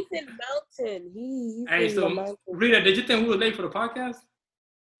he's in Mountain. He's in the Mountain. Rita, did you think we were late for the podcast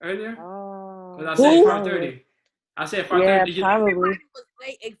earlier? Oh. Because I said 5:30. I said 5:30. Yeah, probably. Everybody was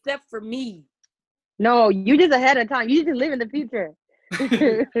late except for me. No, you just ahead of time. You just live in the future. But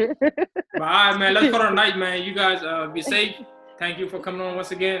all right, man. Let's call it a night, man. You guys be safe. Thank you for coming on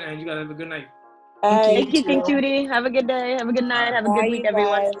once again, and you guys have a good night. Thank you, King Judy. Have a good day. Have a good night. Have a good week,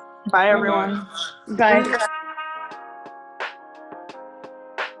 everyone. Bye, everyone. Bye.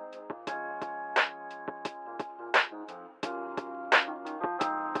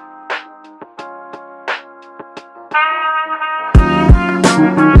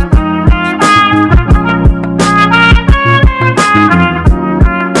 Bye.